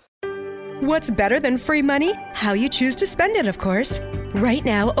details. What's better than free money? How you choose to spend it, of course. Right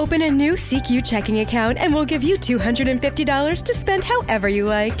now, open a new CQ checking account and we'll give you $250 to spend however you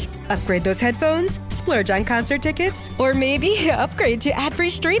like. Upgrade those headphones, splurge on concert tickets, or maybe upgrade to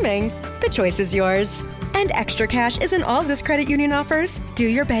ad-free streaming. The choice is yours. And extra cash isn't all this credit union offers. Do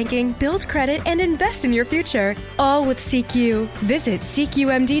your banking, build credit, and invest in your future. All with CQ. Visit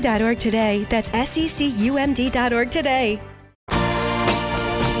CQMD.org today. That's SECUMD.org today.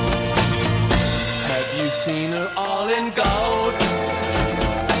 Have you seen her all in gold?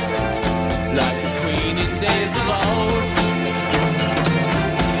 Like a queen in days of old.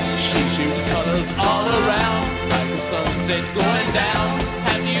 She shoots colors all around, like the sunset going down.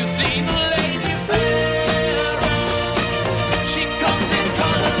 Have you seen a lady fair? She comes in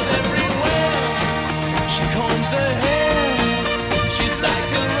colors everywhere. She combs her hair. She's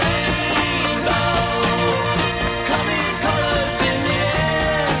like a rainbow. Coming colors in the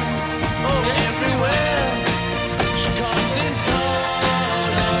air. Oh, everywhere. She comes in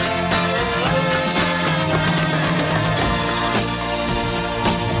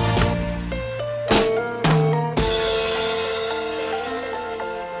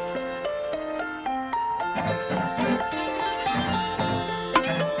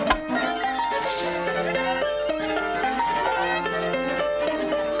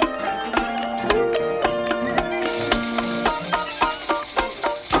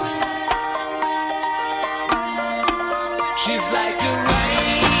She's like a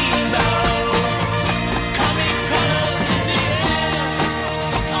rainbow, coming colors in the air,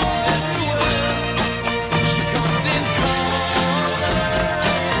 all everywhere. She comes in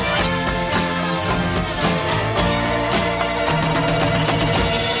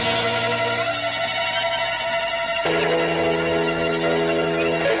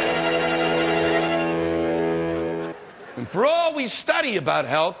And for all we study about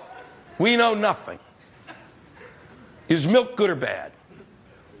health, we know nothing. Is milk good or bad?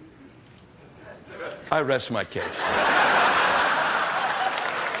 I rest my case.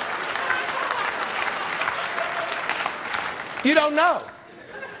 You don't know.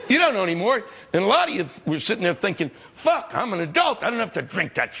 You don't know anymore. And a lot of you were sitting there thinking, fuck, I'm an adult. I don't have to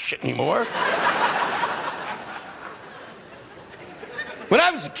drink that shit anymore. When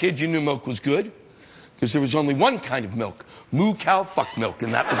I was a kid, you knew milk was good because there was only one kind of milk, moo cow fuck milk,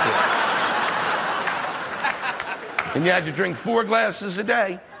 and that was it. And you had to drink 4 glasses a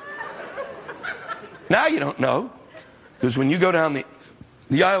day. Now you don't know. Because when you go down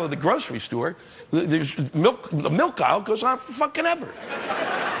the aisle of the grocery store, there's milk. The milk aisle goes on for fucking ever.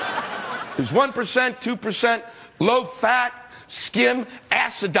 There's 1%, 2%, low fat, skim,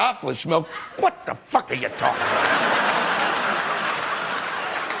 acidophilus milk. What the fuck are you talking about?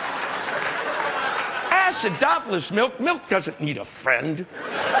 Acidophilus milk? Milk doesn't need a friend.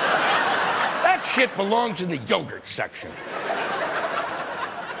 That shit belongs in the yogurt section.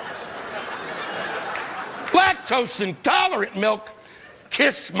 Lactose intolerant milk,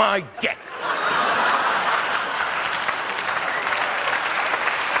 kiss my dick.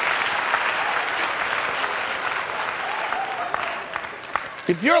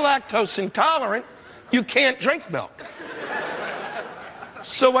 If you're lactose intolerant, you can't drink milk.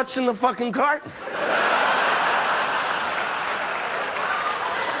 So what's in the fucking carton?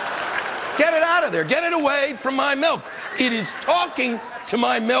 Get it out of there. Get it away from my milk. It is talking to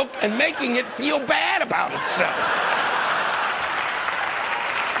my milk and making it feel bad about itself.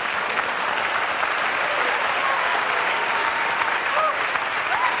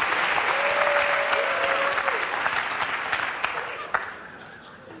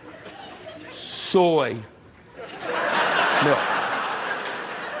 Soy. milk.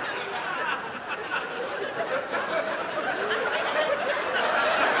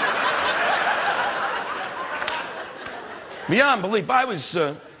 Beyond belief, I was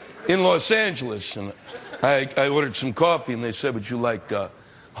in Los Angeles, and I ordered some coffee, and they said, would you like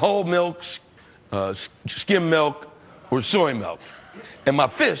whole milk, skim milk, or soy milk? And my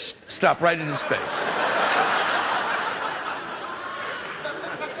fist stopped right in his face.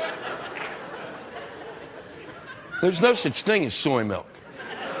 There's no such thing as soy milk.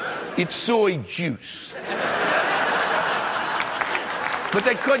 It's soy juice. But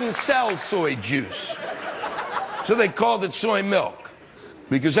they couldn't sell soy juice. So they called it soy milk.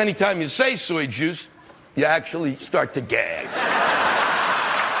 Because anytime you say soy juice, you actually start to gag.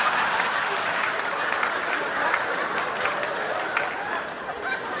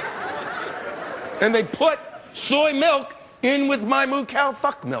 And they put soy milk in with my moo cow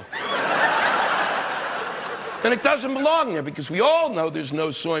fuck milk. And it doesn't belong there because we all know there's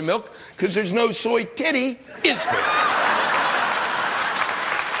no soy milk because there's no soy titty, is there?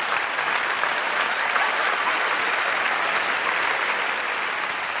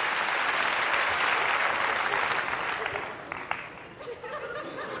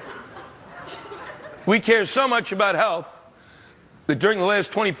 We care so much about health that during the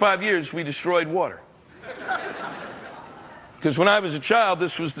last 25 years we destroyed water. Because when I was a child,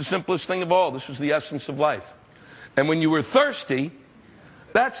 this was the simplest thing of all. This was the essence of life. And when you were thirsty,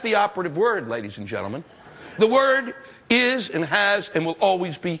 that's the operative word, ladies and gentlemen. The word is and has and will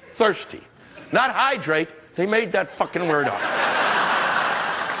always be thirsty. Not hydrate. They made that fucking word up.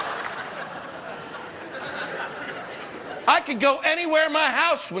 I could go anywhere in my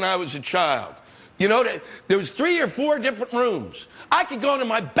house when I was a child. You know, there was 3 or 4 different rooms. I could go into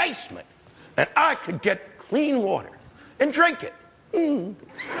my basement and I could get clean water and drink it. And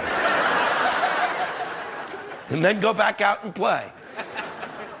then go back out and play.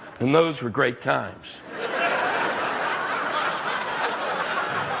 And those were great times.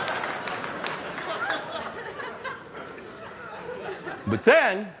 But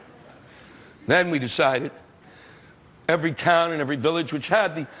then we decided every town and every village which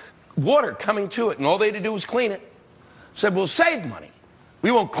had the water coming to it, and all they had to do was clean it, said, we'll save money.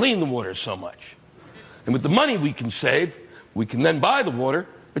 We won't clean the water so much. And with the money we can save, we can then buy the water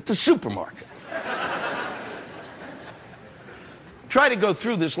at the supermarket. Try to go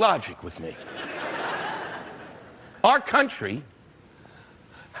through this logic with me. Our country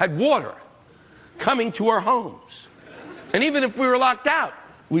had water coming to our homes. And even if we were locked out,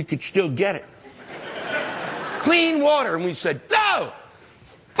 we could still get it. Clean water. And we said, no!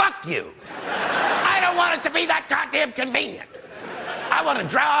 Fuck you. I don't want it to be that goddamn convenient. I want to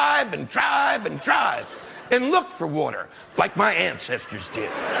drive and drive and drive and look for water like my ancestors did.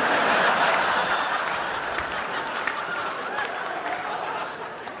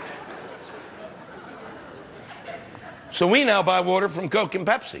 So we now buy water from Coke and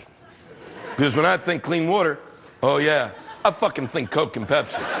Pepsi. Because when I think clean water, oh yeah, I fucking think Coke and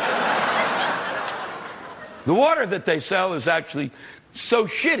Pepsi. The water that they sell is actually so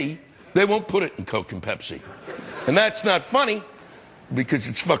shitty, they won't put it in Coke and Pepsi. And that's not funny, because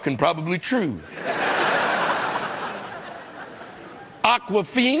it's fucking probably true.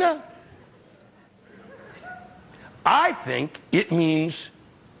 Aquafina? I think it means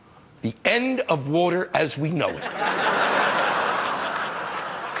the end of water as we know it.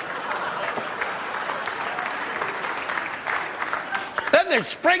 Then there's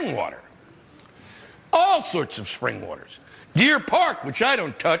spring water. All sorts of spring waters. Deer Park, which I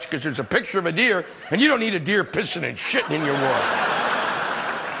don't touch because there's a picture of a deer, and you don't need a deer pissing and shitting in your water.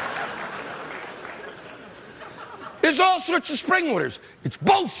 There's all sorts of spring waters. It's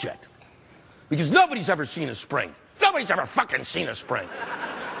bullshit. Because nobody's ever seen a spring. Nobody's ever fucking seen a spring.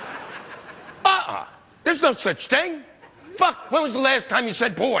 There's no such thing. Fuck, when was the last time you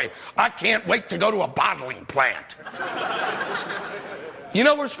said, boy, I can't wait to go to a bottling plant? You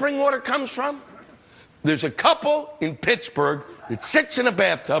know where spring water comes from? There's a couple in Pittsburgh that sits in a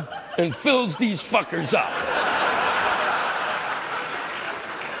bathtub and fills these fuckers up.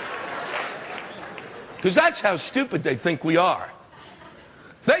 Because that's how stupid they think we are.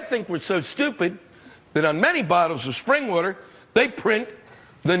 They think we're so stupid that on many bottles of spring water, they print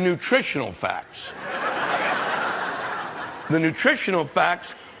the nutritional facts. The nutritional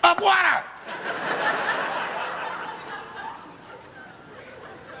facts of water.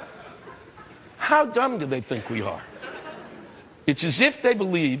 How dumb do they think we are? It's as if they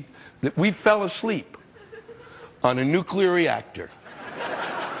believed that we fell asleep on a nuclear reactor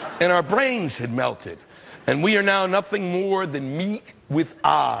and our brains had melted and we are now nothing more than meat with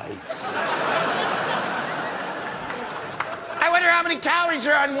eyes. many calories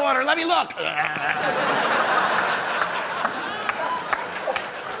are on water? Let me look.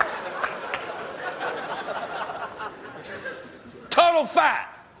 Total fat.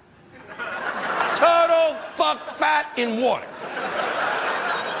 Total fuck fat in water.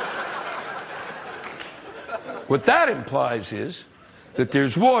 What that implies is that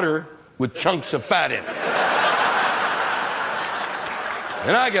there's water with chunks of fat in it.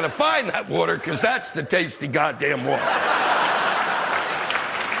 And I gotta find that water because that's the tasty goddamn water.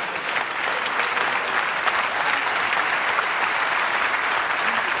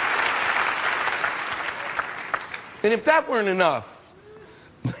 And if that weren't enough,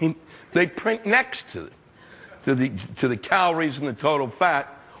 they print next to the calories and the total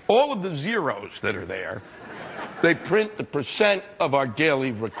fat, all of the zeros that are there, they print the percent of our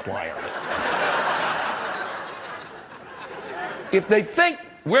daily requirement. If they think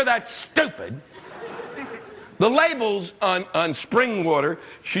we're that stupid, the labels on spring water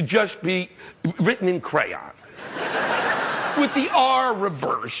should just be written in crayon, with the R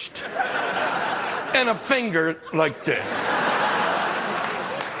reversed, and a finger like this.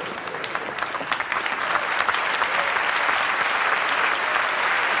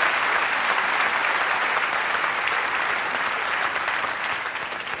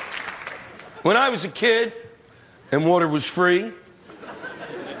 When I was a kid and water was free,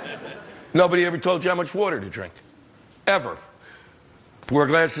 nobody ever told you how much water to drink. Ever. 4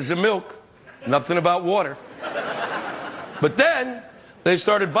 glasses of milk, nothing about water. But then they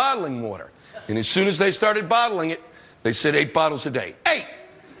started bottling water. And as soon as they started bottling it, they said 8 bottles a day. 8!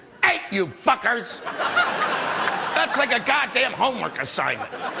 8, you fuckers! That's like a goddamn homework assignment.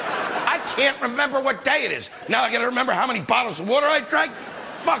 I can't remember what day it is. Now I gotta remember how many bottles of water I drank?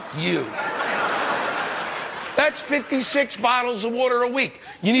 Fuck you. That's 56 bottles of water a week.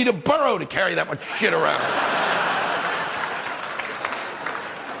 You need a burro to carry that much shit around.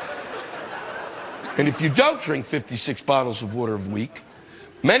 And if you don't drink 56 bottles of water a week,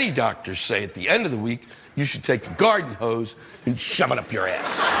 many doctors say at the end of the week, you should take a garden hose and shove it up your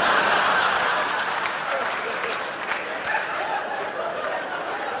ass.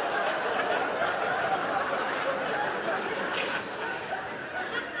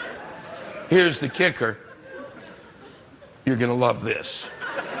 Here's the kicker. You're going to love this.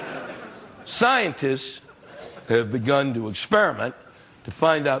 Scientists have begun to experiment to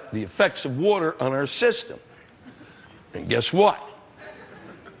find out the effects of water on our system. And guess what?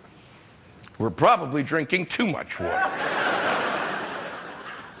 We're probably drinking too much water.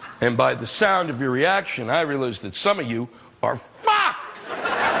 And by the sound of your reaction, I realize that some of you are fucked.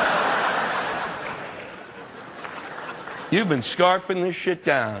 You've been scarfing this shit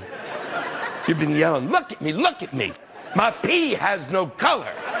down. You've been yelling, look at me, look at me. My pee has no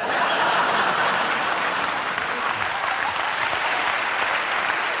color.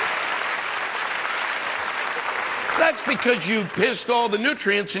 That's because you pissed all the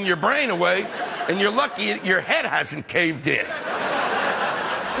nutrients in your brain away, and you're lucky your head hasn't caved in.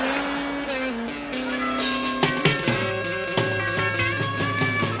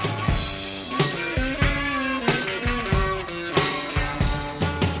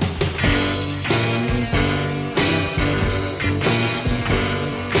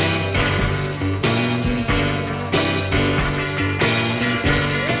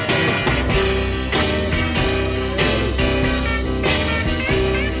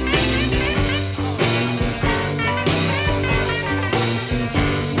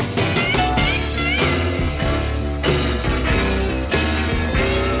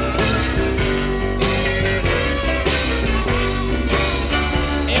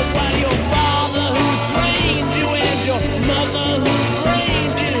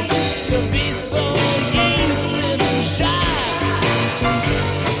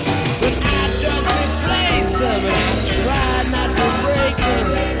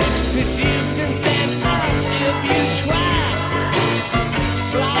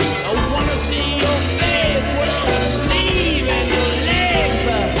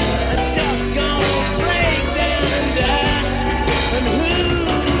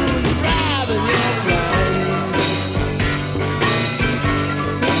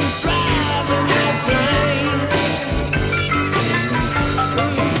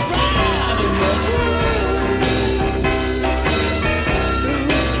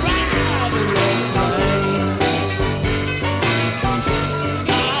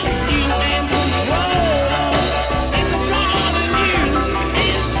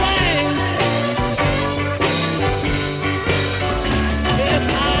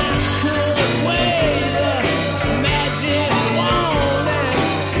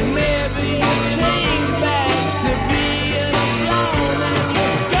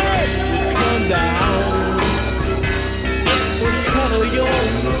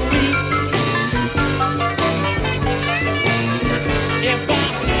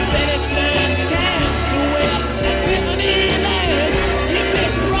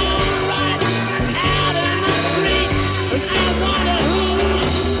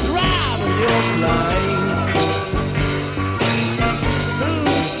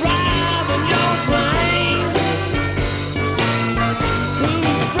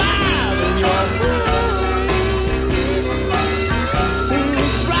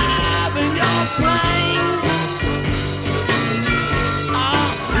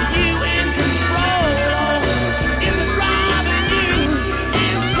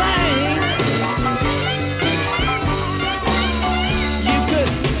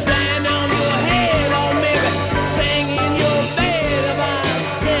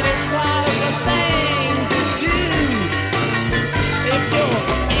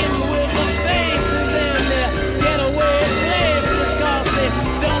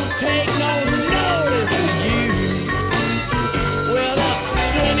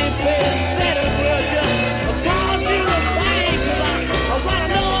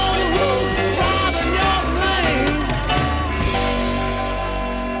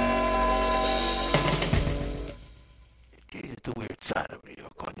 out of New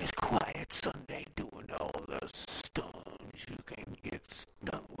York on this quiet Sunday doing all the stones you can get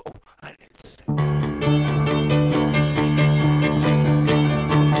stoned. Oh, I didn't say.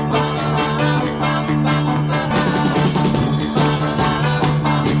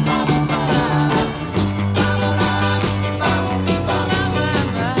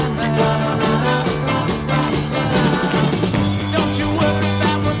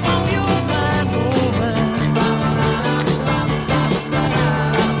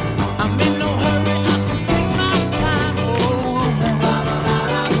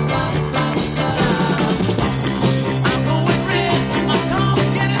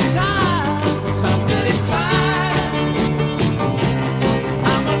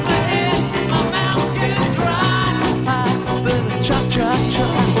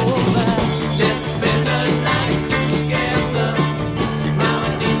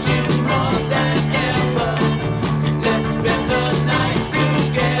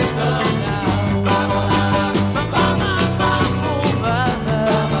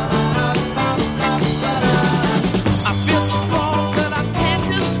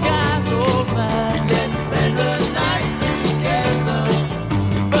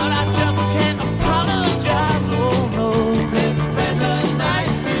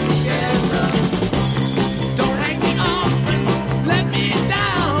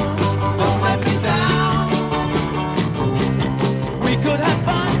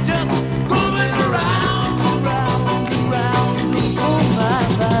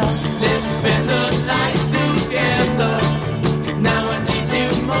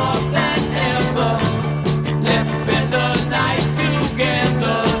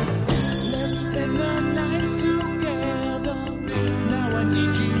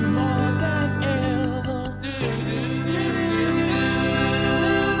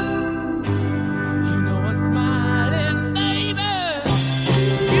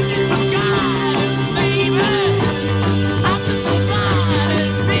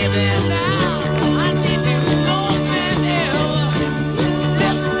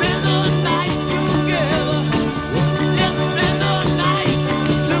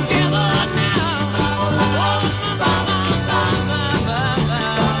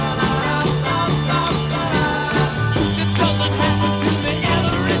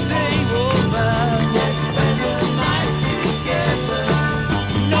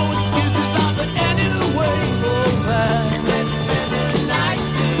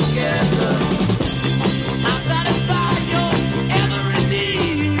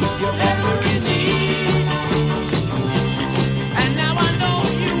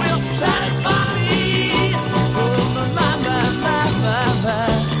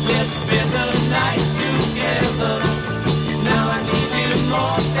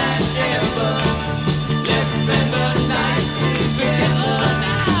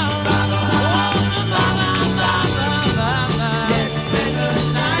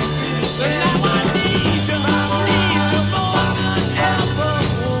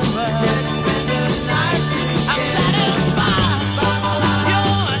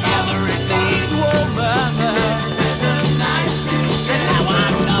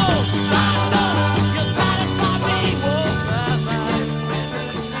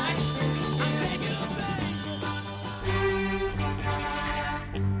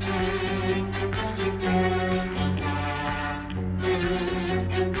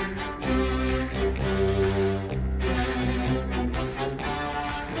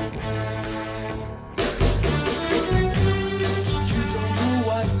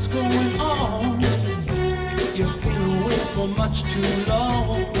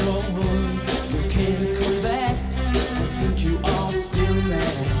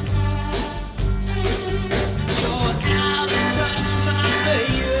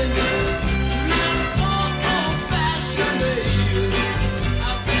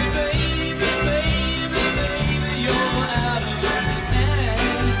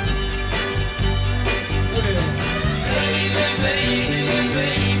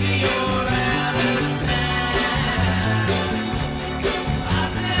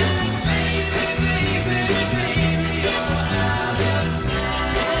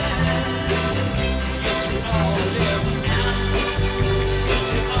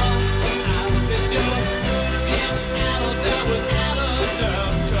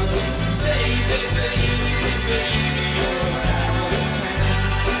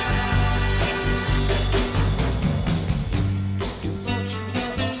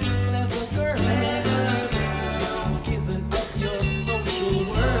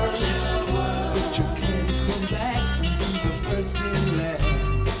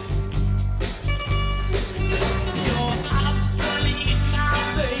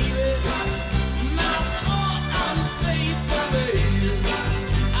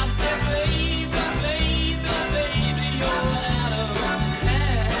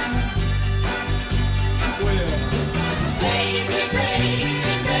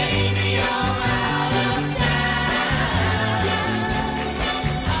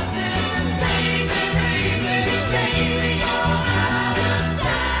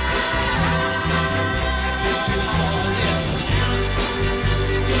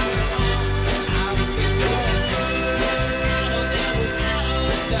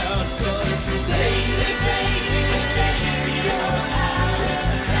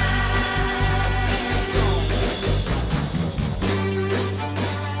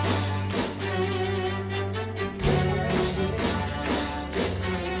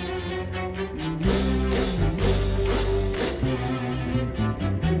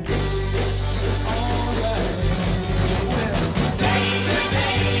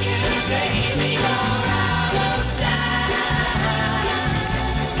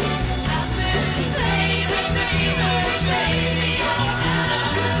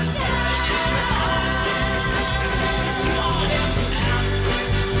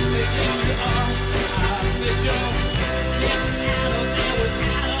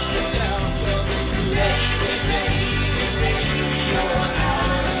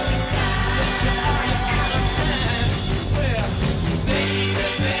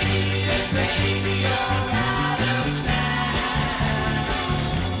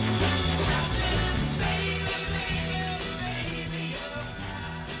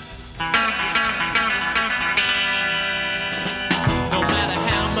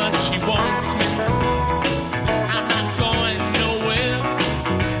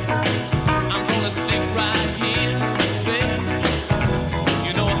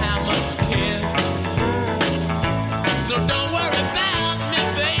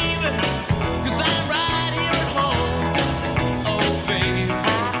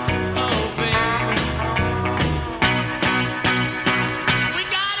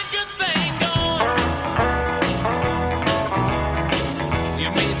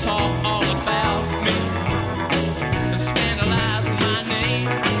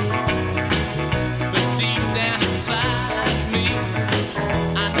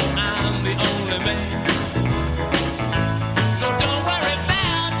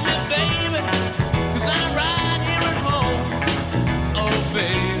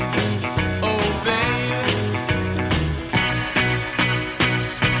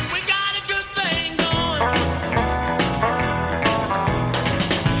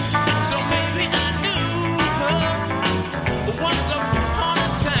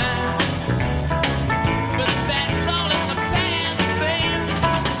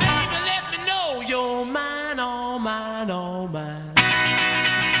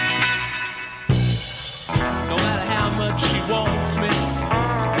 wants me.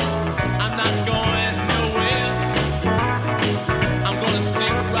 I'm not going nowhere. I'm gonna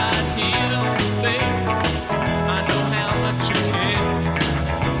stick right here, babe. I know how much you care.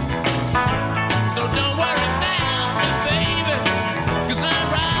 So don't worry now, baby, 'cause I'm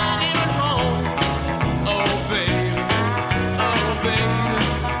right here at home. Oh, baby, oh, baby.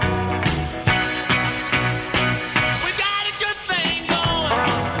 We got a good thing going.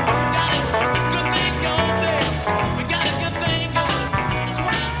 Got a good thing going, baby. We got a good thing going. That's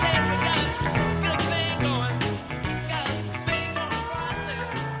what I said. We got a good thing going. Got a thing going for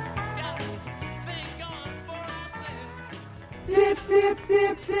ourselves. Got a thing going for ourselves. Dip, dip,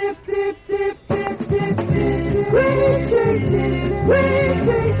 dip, dip, dip, dip, dip, dip, dip. Great shake, great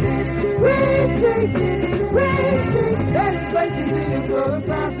shake, great shake, great shake. Daddy's place can be a soda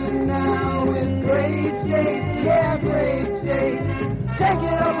fountain now with great shake, yeah, great shake. Shake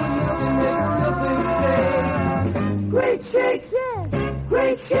it up with milk and make a real big shake. Great shakes, yeah,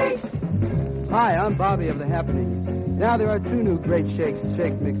 great shakes. Hi, I'm Bobby of the Happenings. Now there are 2 new Great Shakes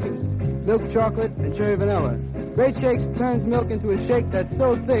shake mixes, milk chocolate and cherry vanilla. Great Shakes turns milk into a shake that's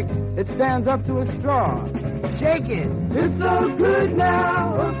so thick it stands up to a straw. Shake it! It's so good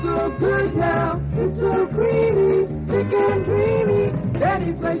now, oh so good now. It's so creamy, thick and dreamy.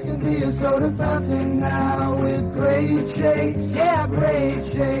 Daddy place can be a soda fountain now with great shakes, yeah, great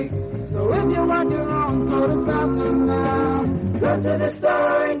shakes. So if you want your own soda fountain now, go to the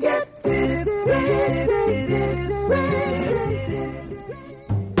store and get it. Great shakes, great shakes.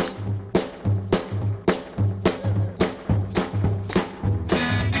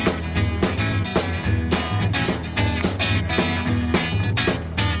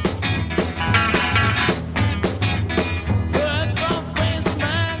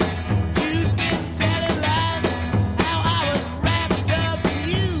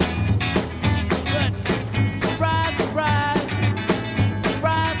 Surprise, surprise,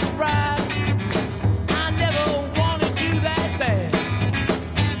 surprise, surprise. I never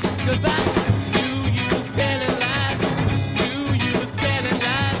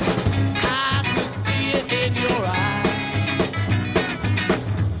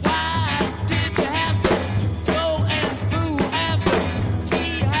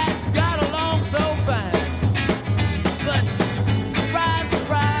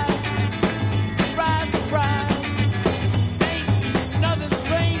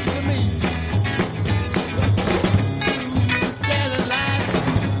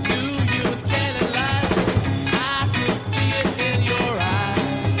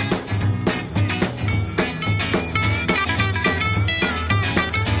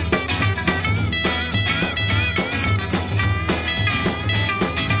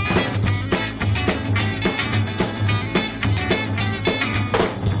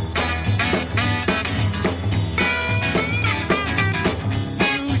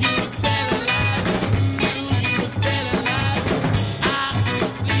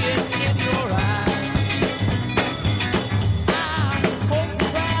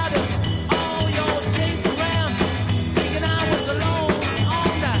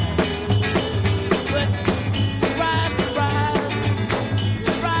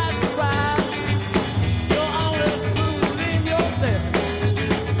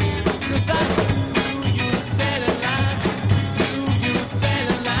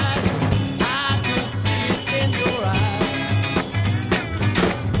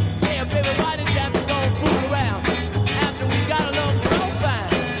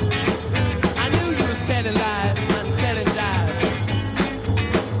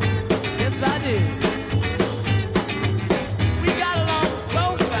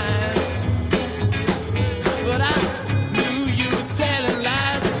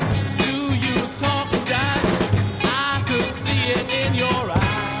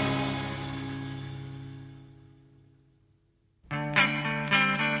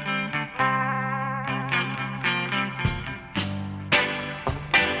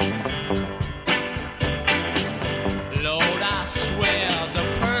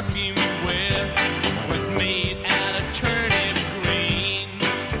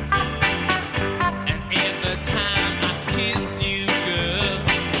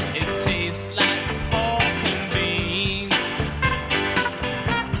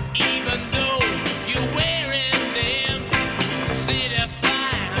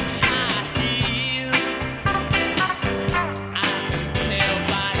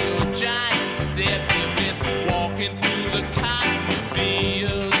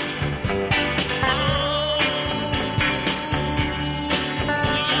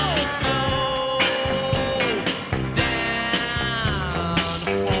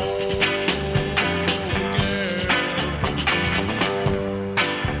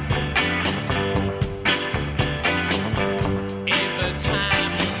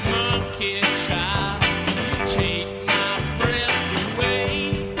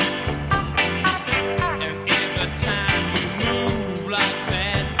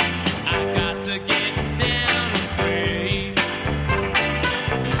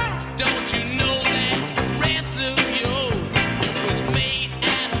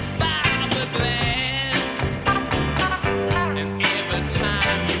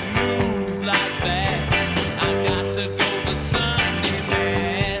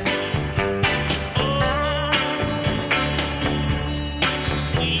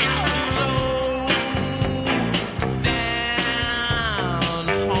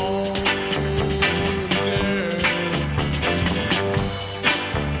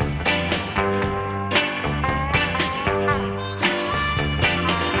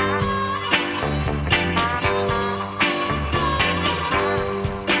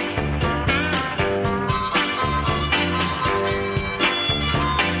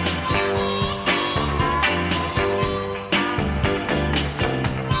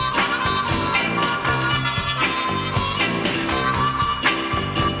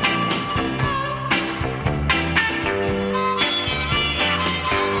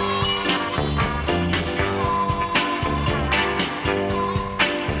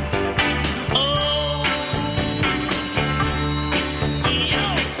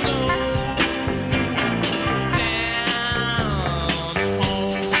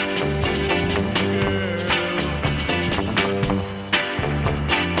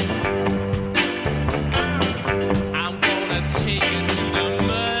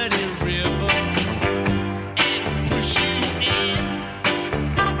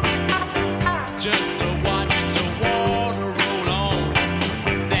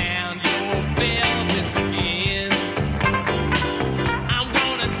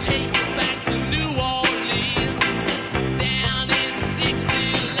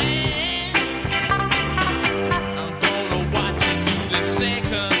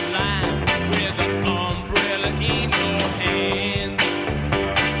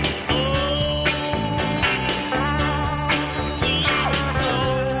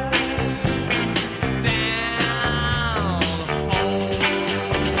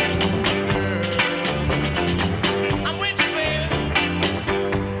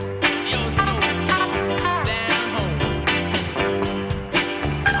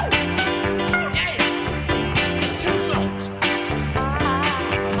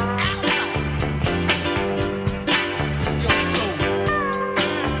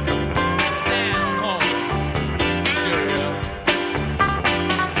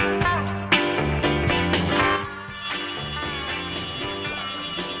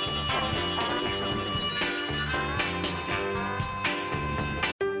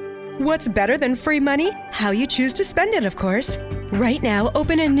What's better than free money? How you choose to spend it, of course. Right now,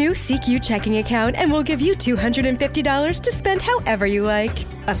 open a new CQ checking account and we'll give you $250 to spend however you like.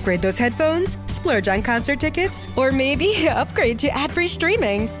 Upgrade those headphones, splurge on concert tickets, or maybe upgrade to ad-free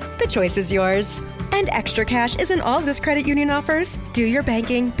streaming. The choice is yours. And extra cash isn't all this credit union offers. Do your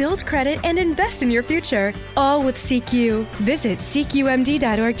banking, build credit, and invest in your future. All with CQ. Visit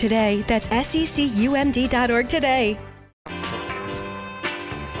CQMD.org today. That's SECUMD.org today.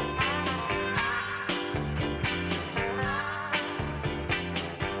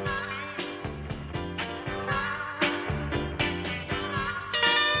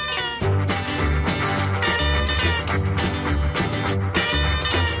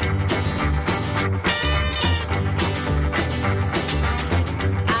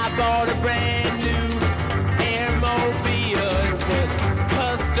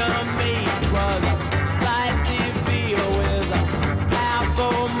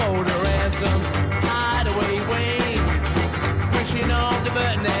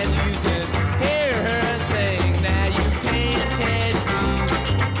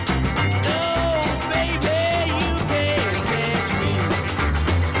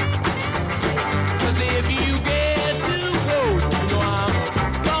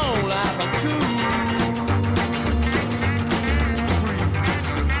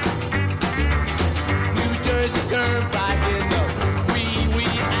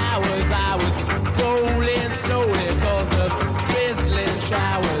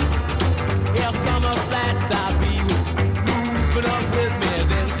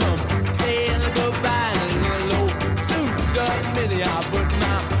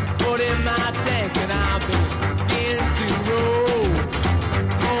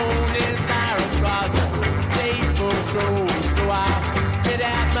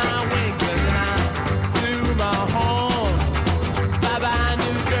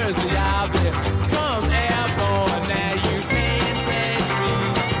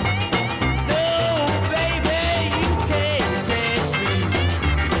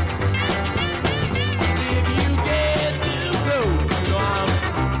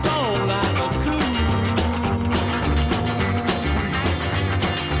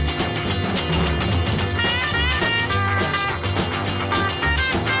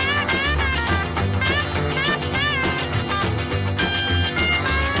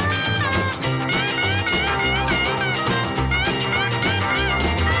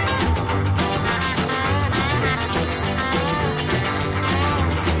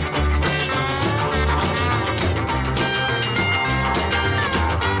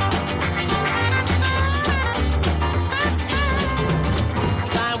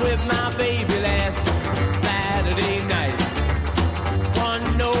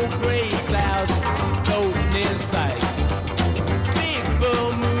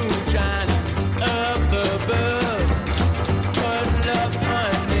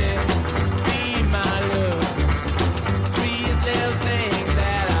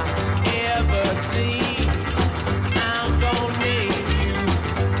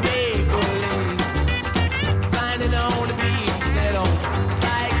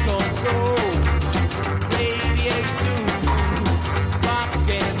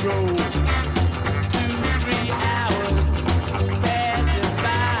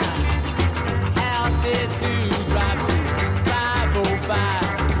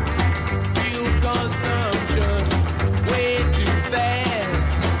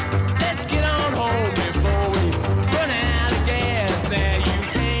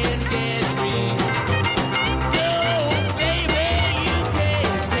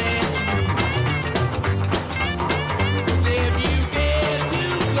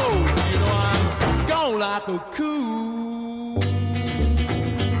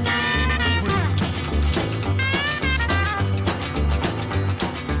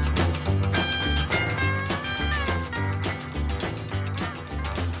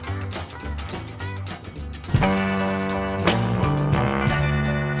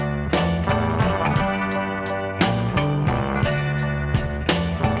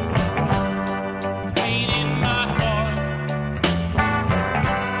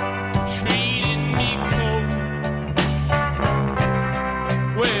 Treating me cold.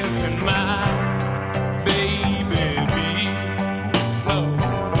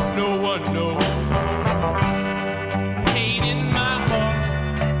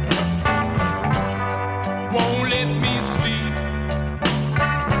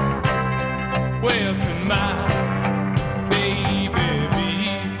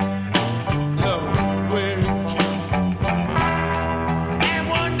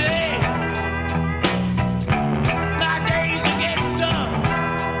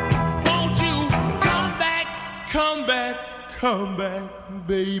 come back,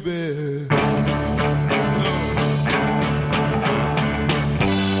 baby.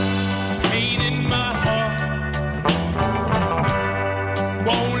 Pain in my heart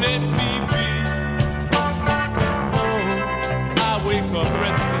won't let me be. Oh, I wake up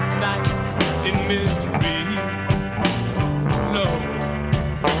restless night in misery. Lord.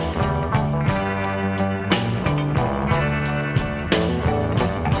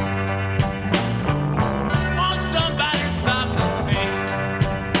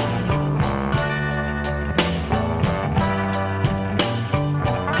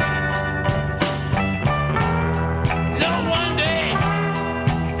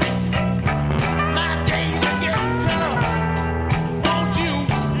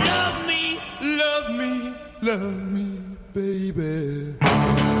 Love me, baby.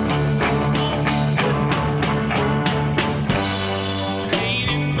 Pain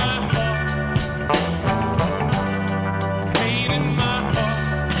in my heart. Pain in my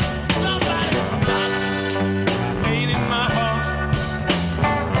heart. Somebody stop this. Pain in my heart.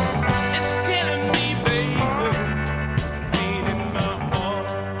 It's killing me, baby. It's pain in my heart.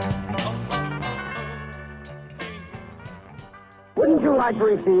 Wouldn't you like to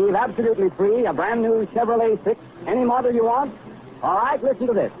receive absolutely free a brand new Chevrolet 6, any model you want? All right, listen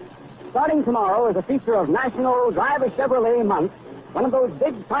to this. Starting tomorrow is a feature of National Drive a Chevrolet Month. One of those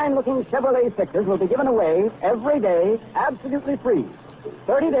big, fine-looking Chevrolet 6s will be given away every day, absolutely free.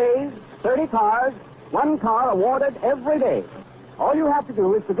 30 days, 30 cars, one car awarded every day. All you have to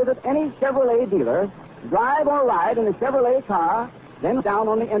do is to visit any Chevrolet dealer, drive or ride in a Chevrolet car, then down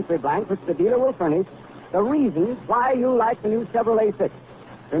on the entry blank, which the dealer will furnish, the reasons why you like the new Chevrolet 6.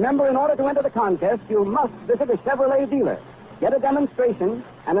 Remember, in order to enter the contest, you must visit a Chevrolet dealer, get a demonstration,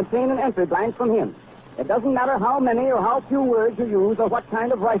 and obtain an entry blank from him. It doesn't matter how many or how few words you use or what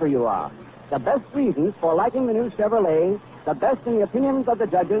kind of writer you are. The best reasons for liking the new Chevrolet, the best in the opinions of the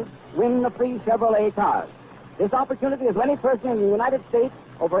judges, win the free Chevrolet cars. This opportunity is for any person in the United States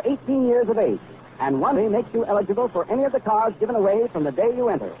over 18 years of age, and one day makes you eligible for any of the cars given away from the day you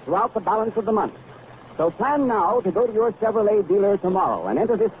enter throughout the balance of the month. So plan now to go to your Chevrolet dealer tomorrow and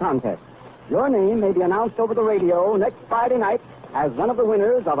enter this contest. Your name may be announced over the radio next Friday night as one of the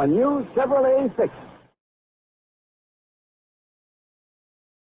winners of a new Chevrolet 6.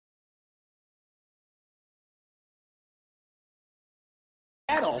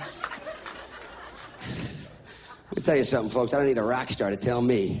 Let me tell you something, folks. I don't need a rock star to tell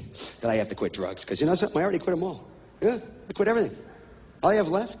me that I have to quit drugs. Because you know something? I already quit them all. Yeah, I quit everything. All I have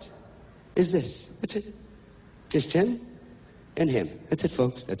left is this. That's it. Just him and him. That's it,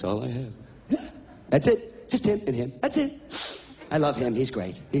 folks. That's all I have. That's it. Just him and him. That's it. I love him. He's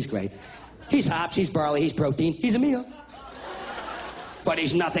great. He's great. He's hops. He's barley. He's protein. He's a meal. But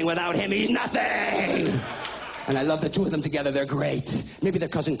he's nothing without him. He's nothing. And I love the two of them together. They're great. Maybe their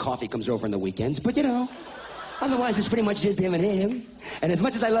cousin Coffee comes over on the weekends, but you know. Otherwise, it's pretty much just him and him. And as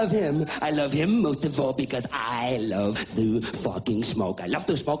much as I love him most of all because I love to fucking smoke. I love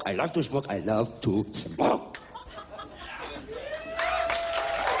to smoke. I love to smoke. I love to smoke.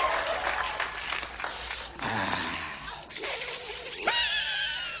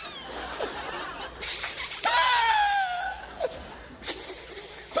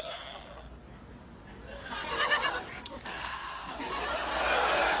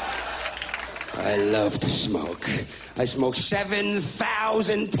 I love to smoke. I smoke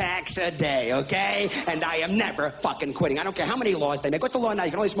 7,000 packs a day, okay? And I am never fucking quitting. I don't care how many laws they make. What's the law now? You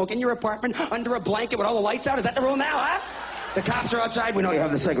can only smoke in your apartment, under a blanket with all the lights out? Is that the rule now, huh? The cops are outside. We know you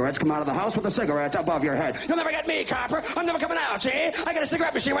have the cigarettes. Come out of the house with the cigarettes above your head. You'll never get me, copper. I'm never coming out, see? I got a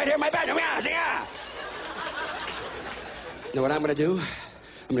cigarette machine right here in my bedroom. Yeah, see? Yeah. You know what I'm going to do?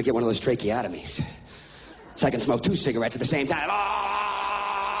 I'm going to get one of those tracheotomies. So I can smoke 2 cigarettes at the same time.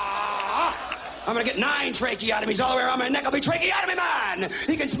 I'm gonna get 9 tracheotomies all the way around my neck. I'll be tracheotomy man.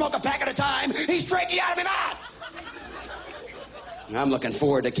 He can smoke a pack at a time. He's tracheotomy man. I'm looking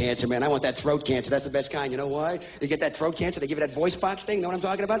forward to cancer, man. I want that throat cancer. That's the best kind. You know why? You get that throat cancer, they give you that voice box thing. Know what I'm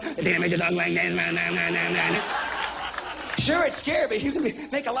talking about? Sure, it's scary, but you can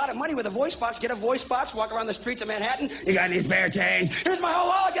make a lot of money with a voice box. Get a voice box, walk around the streets of Manhattan. You got any spare change? Here's my whole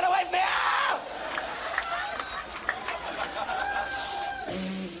wallet. Get away from me. Ah!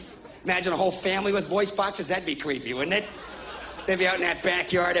 Imagine a whole family with voice boxes. That'd be creepy, wouldn't it? They'd be out in that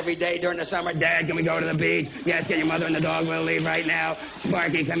backyard every day during the summer. Dad, can we go to the beach? Yes, get your mother and the dog. We'll leave right now.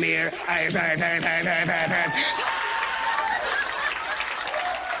 Sparky, come here.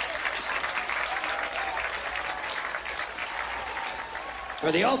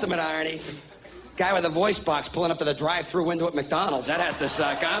 Or the ultimate irony, guy with a voice box pulling up to the drive-thru window at McDonald's. That has to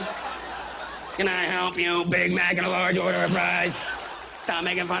suck, huh? Can I help you? Big Mac and a large order of fries. Stop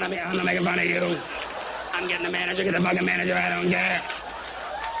making fun of me. I'm not making fun of you. I'm getting the manager. Get the fucking manager. I don't care.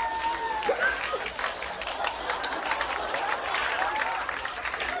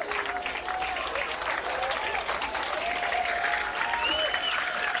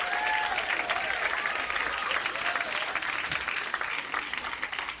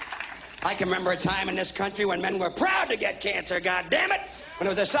 I can remember a time in this country when men were proud to get cancer, goddammit, when it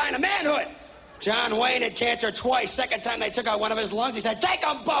was a sign of manhood. John Wayne had cancer twice. Second time they took out one of his lungs, he said, take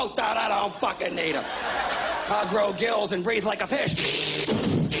them both out, I don't fucking need them. I'll grow gills and breathe like a fish.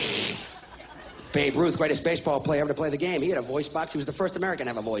 Babe Ruth, greatest baseball player ever to play the game. He had a voice box. He was the first American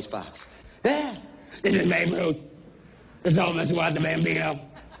to have a voice box. Yeah. This is Babe Ruth. This is Elvis Watt the Bambino.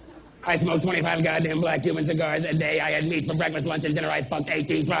 I smoked 25 goddamn black Cuban cigars a day. I had meat for breakfast, lunch, and dinner. I fucked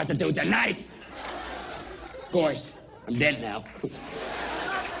 18 prostitutes a night. Of course, I'm dead now.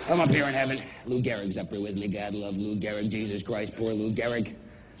 I'm up here in heaven. Lou Gehrig's up here with me. God love Lou Gehrig. Jesus Christ, poor Lou Gehrig.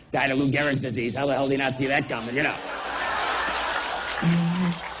 Died of Lou Gehrig's disease. How the hell did he not see that coming, you know?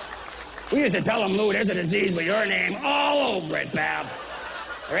 We used to tell him, Lou, there's a disease with your name all over it, pal.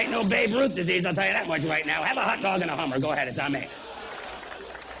 There ain't no Babe Ruth disease, I'll tell you that much right now. Have a hot dog and a Hummer. Go ahead, it's on me.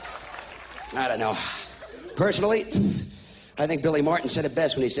 I don't know. Personally, I think Billy Martin said it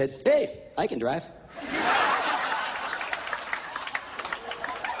best when he said, hey, I can drive.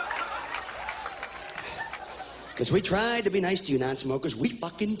 Because we tried to be nice to you non-smokers. We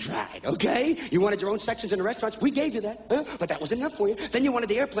fucking tried, okay? You wanted your own sections in the restaurants? We gave you that, huh? But that was enough for you. Then you wanted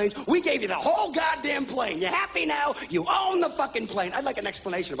the airplanes. We gave you the whole goddamn plane. You happy now? You own the fucking plane. I'd like an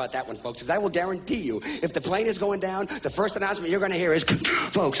explanation about that one, folks, because I will guarantee you, if the plane is going down, the first announcement you're going to hear is,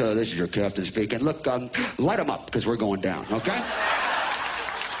 folks, this is your captain speaking. Look, light them up, because we're going down, okay?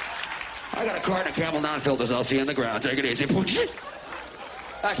 I got a carton of Camel non-filters I'll see on the ground. Take it easy.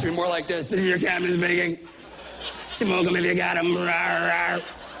 Actually, more like this. This is your captain speaking. Smoke them if you got them. Rawr, rawr.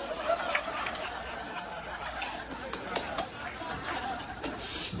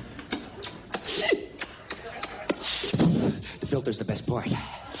 The filter's the best part.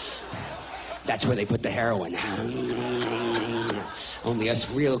 That's where they put the heroin. Only us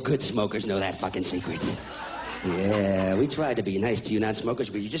real good smokers know that fucking secret. Yeah, we tried to be nice to you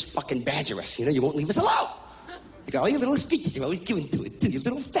non-smokers, but you just fucking badger us. You know, you won't leave us alone. You got all your little speeches you're always giving to it, your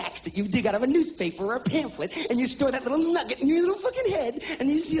little facts that you dig out of a newspaper or a pamphlet, and you store that little nugget in your little fucking head, and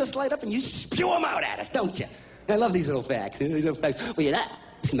you see us light up and you spew them out at us, don't you? I love these little facts. These little facts. Well, you know,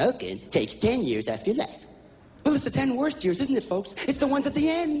 smoking takes 10 years off your life. Well, it's the 10 worst years, isn't it, folks? It's the ones at the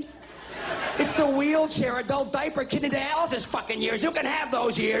end. It's the wheelchair, adult diaper, kidney dialysis fucking years. You can have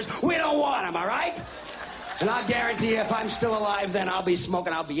those years. We don't want them, all right? And I'll guarantee you, if I'm still alive, then I'll be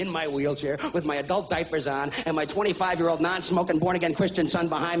smoking. I'll be in my wheelchair with my adult diapers on and my 25-year-old non-smoking, born-again Christian son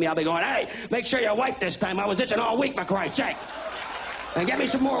behind me. I'll be going, hey, make sure you wipe this time. I was itching all week, for Christ's sake. And get me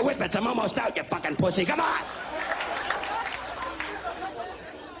some more whippets. I'm almost out, you fucking pussy. Come on.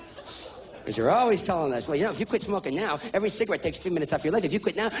 Because you're always telling us, well, you know, if you quit smoking now, every cigarette takes 3 minutes off your life. If you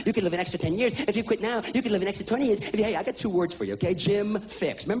quit now, you can live an extra 10 years. If you quit now, you can live an extra 20 years. Hey, I got 2 words for you, okay? Jim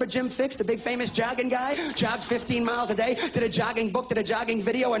Fixx. Remember Jim Fixx, the big famous jogging guy? Jogged 15 miles a day, did a jogging book, did a jogging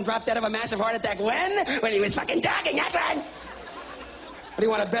video, and dropped out of a massive heart attack when? When he was fucking jogging, that's when! What do you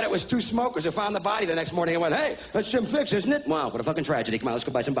want to bet it was 2 smokers who found the body the next morning and went, hey, that's Jim Fixx, isn't it? Wow, what a fucking tragedy. Come on, let's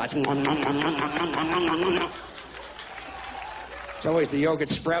go buy some bots. It's always the yogurt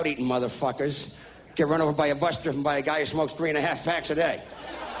sprout-eating motherfuckers. Get run over by a bus driven by a guy who smokes 3.5 packs a day.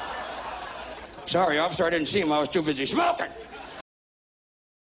 Sorry, officer, I didn't see him. I was too busy smoking.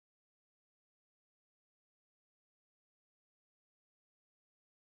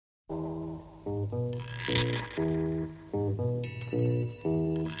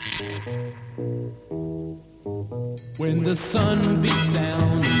 When the sun beats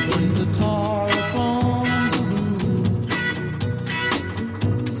down and burns the tar upon the roof,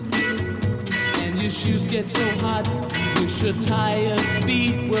 and your shoes get so hot, wish your tired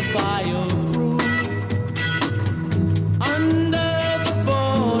feet were fireproof. Under the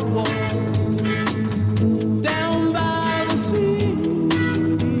boardwalk, down by the sea,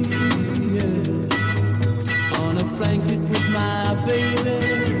 yeah. On a blanket with my baby,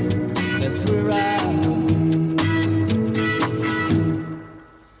 that's where I'll be.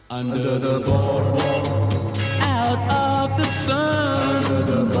 Under the boardwalk, out of the sun, under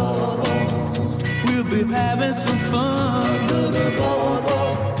the boardwalk, we'll be having some fun. Under the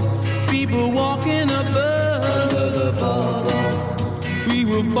boardwalk, people walking above. Under the boardwalk, we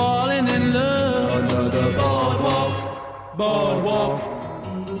were falling in love. Under the boardwalk, boardwalk.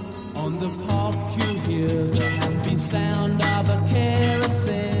 On the park you hear the happy sound of a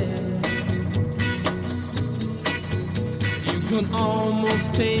carousel. can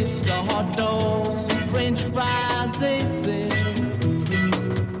almost taste the hot dogs and French fries they sell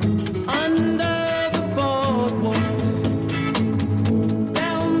under the boardwalk,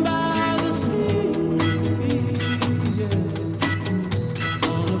 down by the sea, yeah.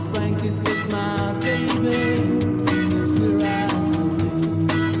 On a blanket with my baby, that's where I'll be.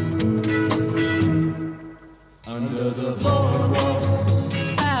 Under the boardwalk,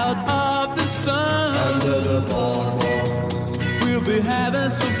 out of the sun, under the boardwalk, we'll be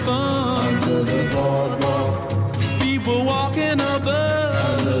having some fun. Under the boardwalk, people walking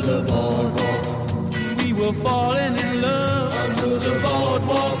above. Under the boardwalk, we were falling in love. Under the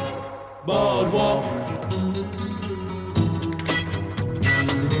boardwalk, boardwalk.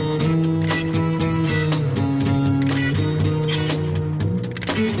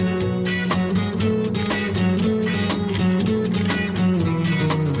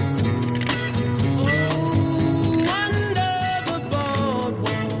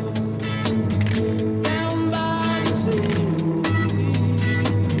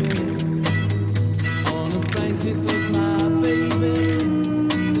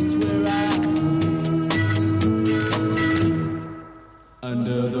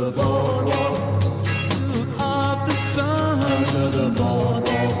 Under the boardwalk, of the sun. Under the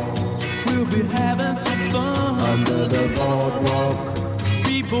boardwalk, we'll be having some fun. Under the boardwalk,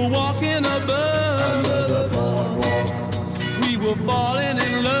 people walking above. Under the boardwalk, we were falling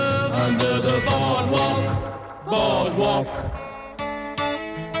in love. Under the boardwalk, boardwalk.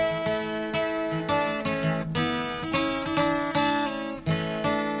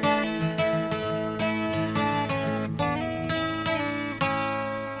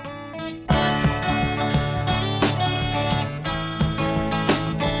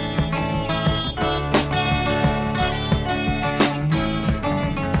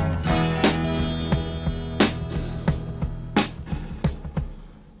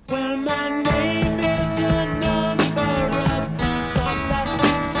 Well, my name is a number of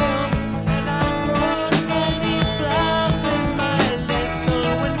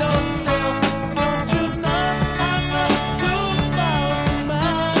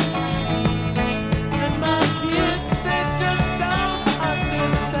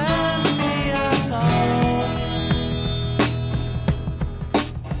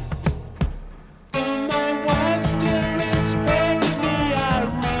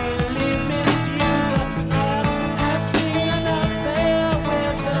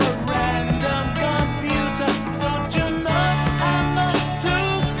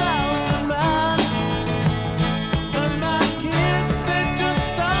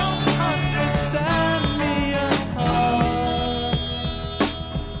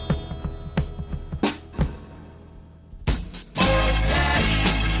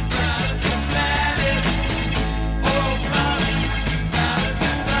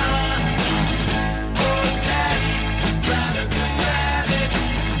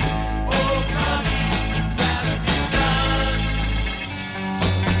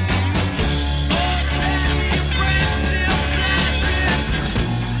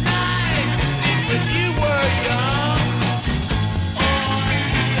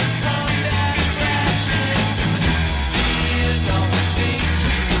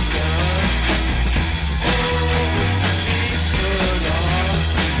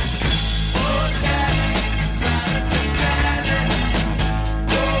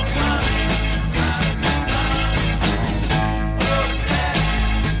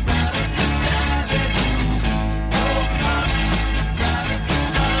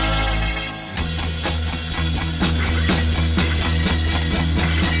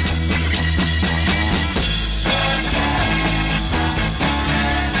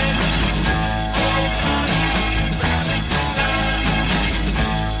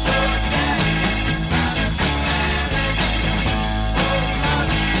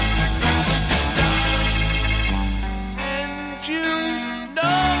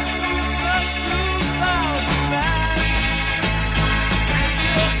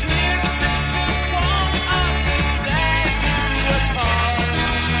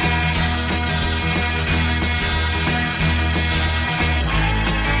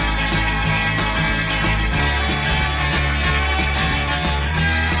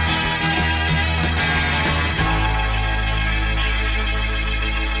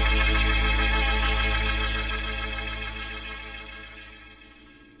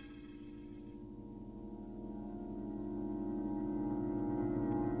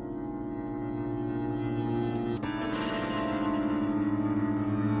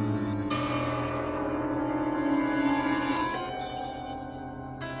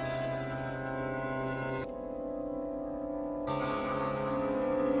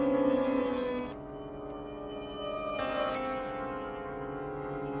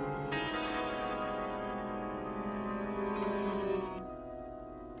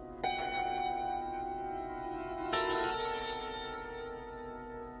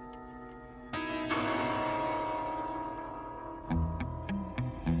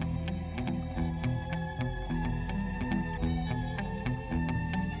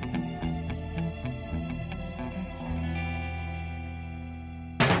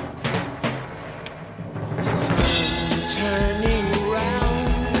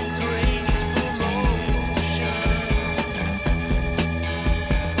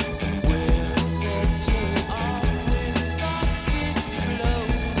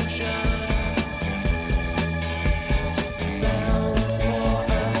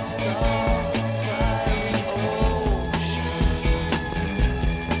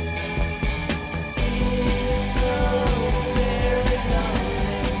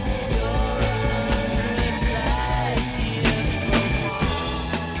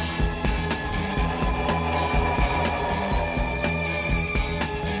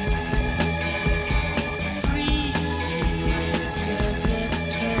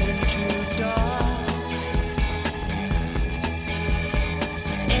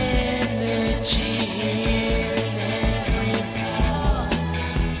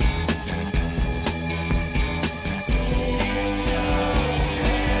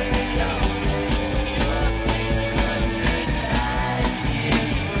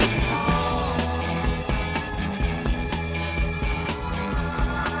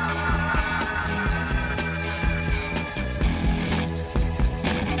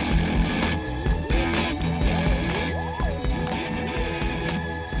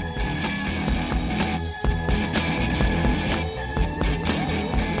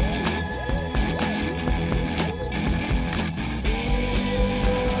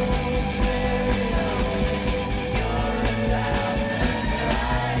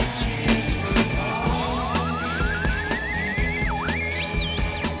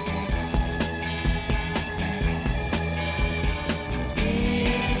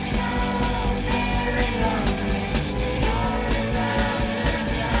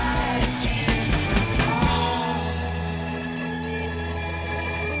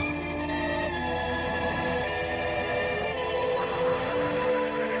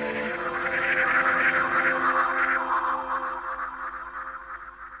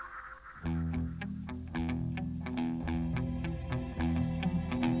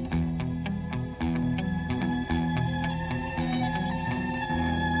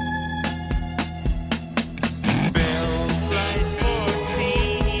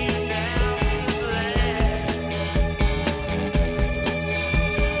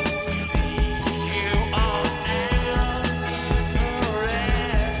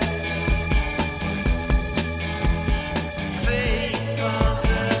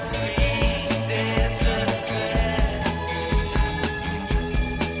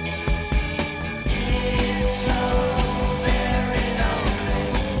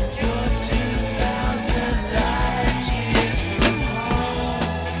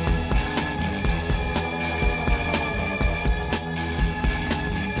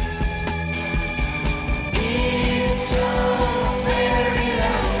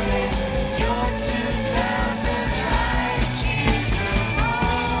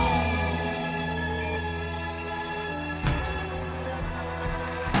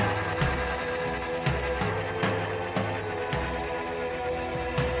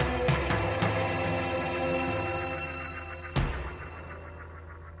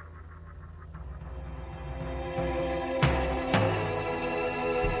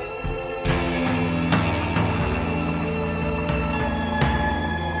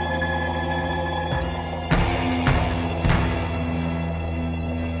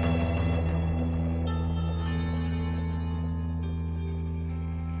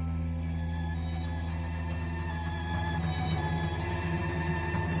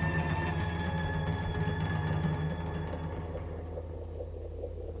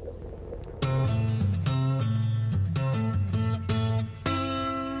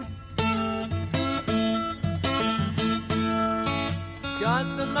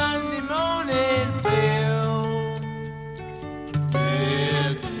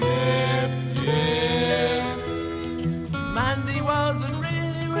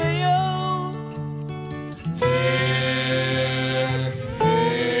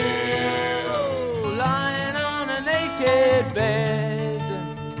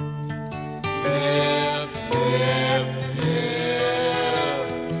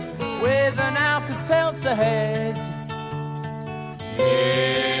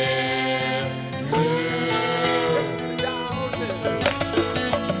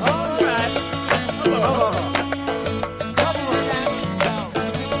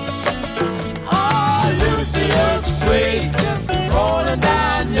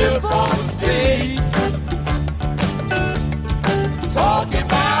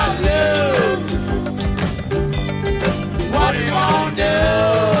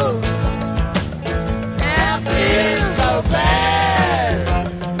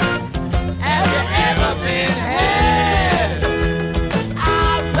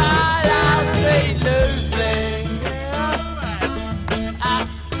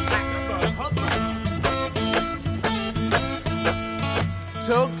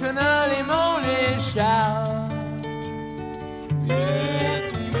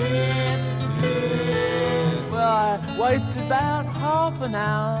wasted about half an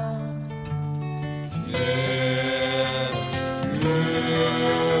hour.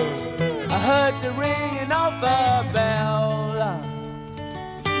 I heard the ringing of a bell.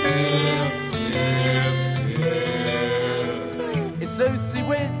 It's Lucy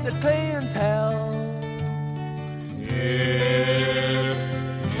with the clientele.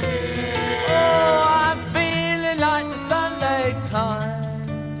 Oh, I'm feeling like the Sunday Times.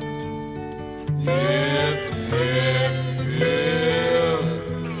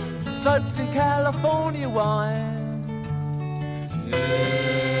 Soaked in California wine.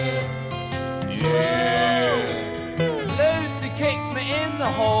 Lucy kicked me in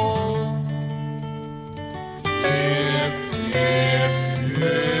the hole.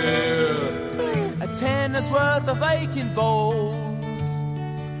 A tenner's worth of aching balls.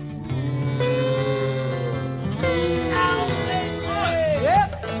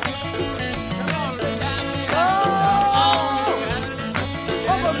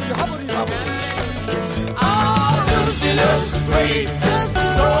 Lucy looks sweet, just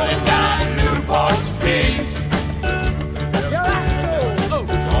strolling down Newport Street.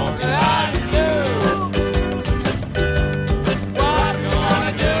 Talking like you. What you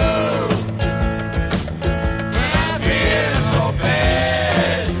gonna do? I'm feeling so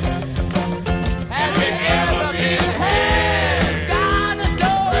bad. Have you ever been had? Gotta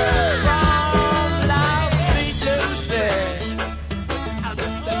go from Loud Street, Lucy.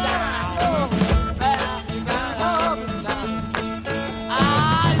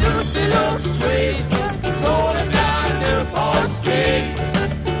 Lucy looks sweet, strolling down Newport Street.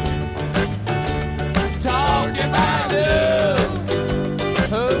 Talking about you.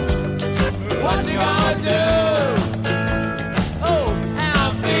 What you gonna do? Oh,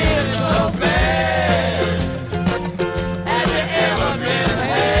 I'm feeling so bad. Have you ever been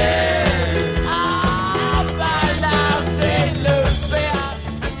had? By Loud Street, Lucy.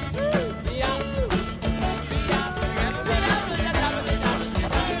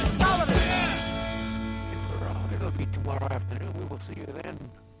 It'll be tomorrow afternoon. We will see you then.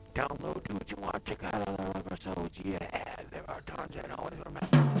 Download, do what you want. Check out other episodes. Yeah, there are tons, and always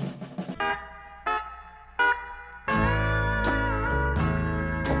remember.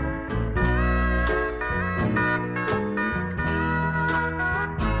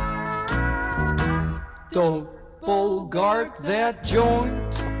 Don't bogart that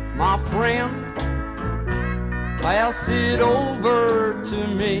joint, my friend. Pass it over to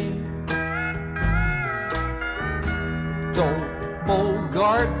me. Don't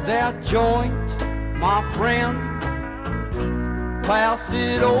bogart that joint, my friend. Pass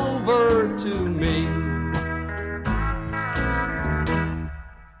it over to me.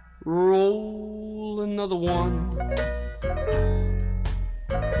 Roll another one.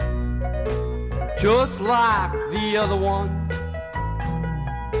 Just like the other one.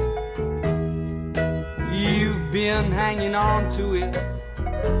 You've been hanging on to it,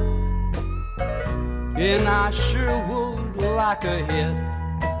 and I sure would like a hit.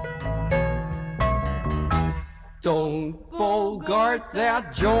 Don't bogart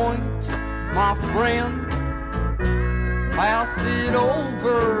that joint, my friend. Pass it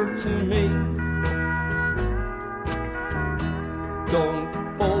over to me. Don't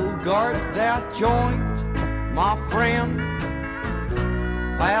bogart that joint, my friend.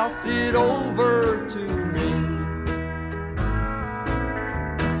 Pass it over to me.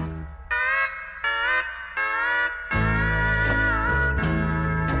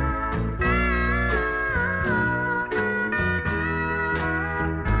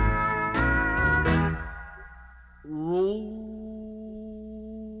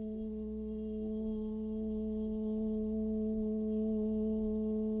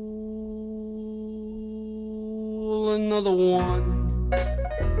 Roll another one.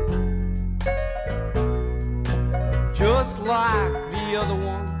 Just like the other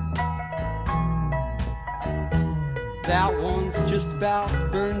one. That one's just about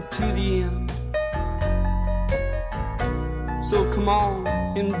burned to the end. So come on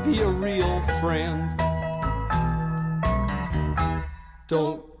and be a real friend.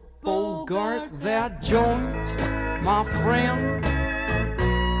 Don't bogart that joint, my friend.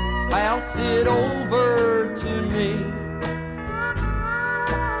 Pass it over to me.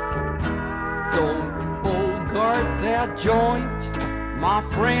 Don't bogart that joint, my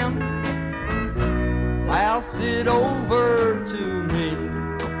friend. Pass it over to me.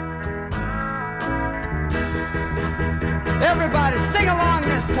 Everybody sing along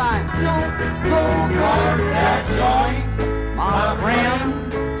this time. Don't bogart that joint, my friend.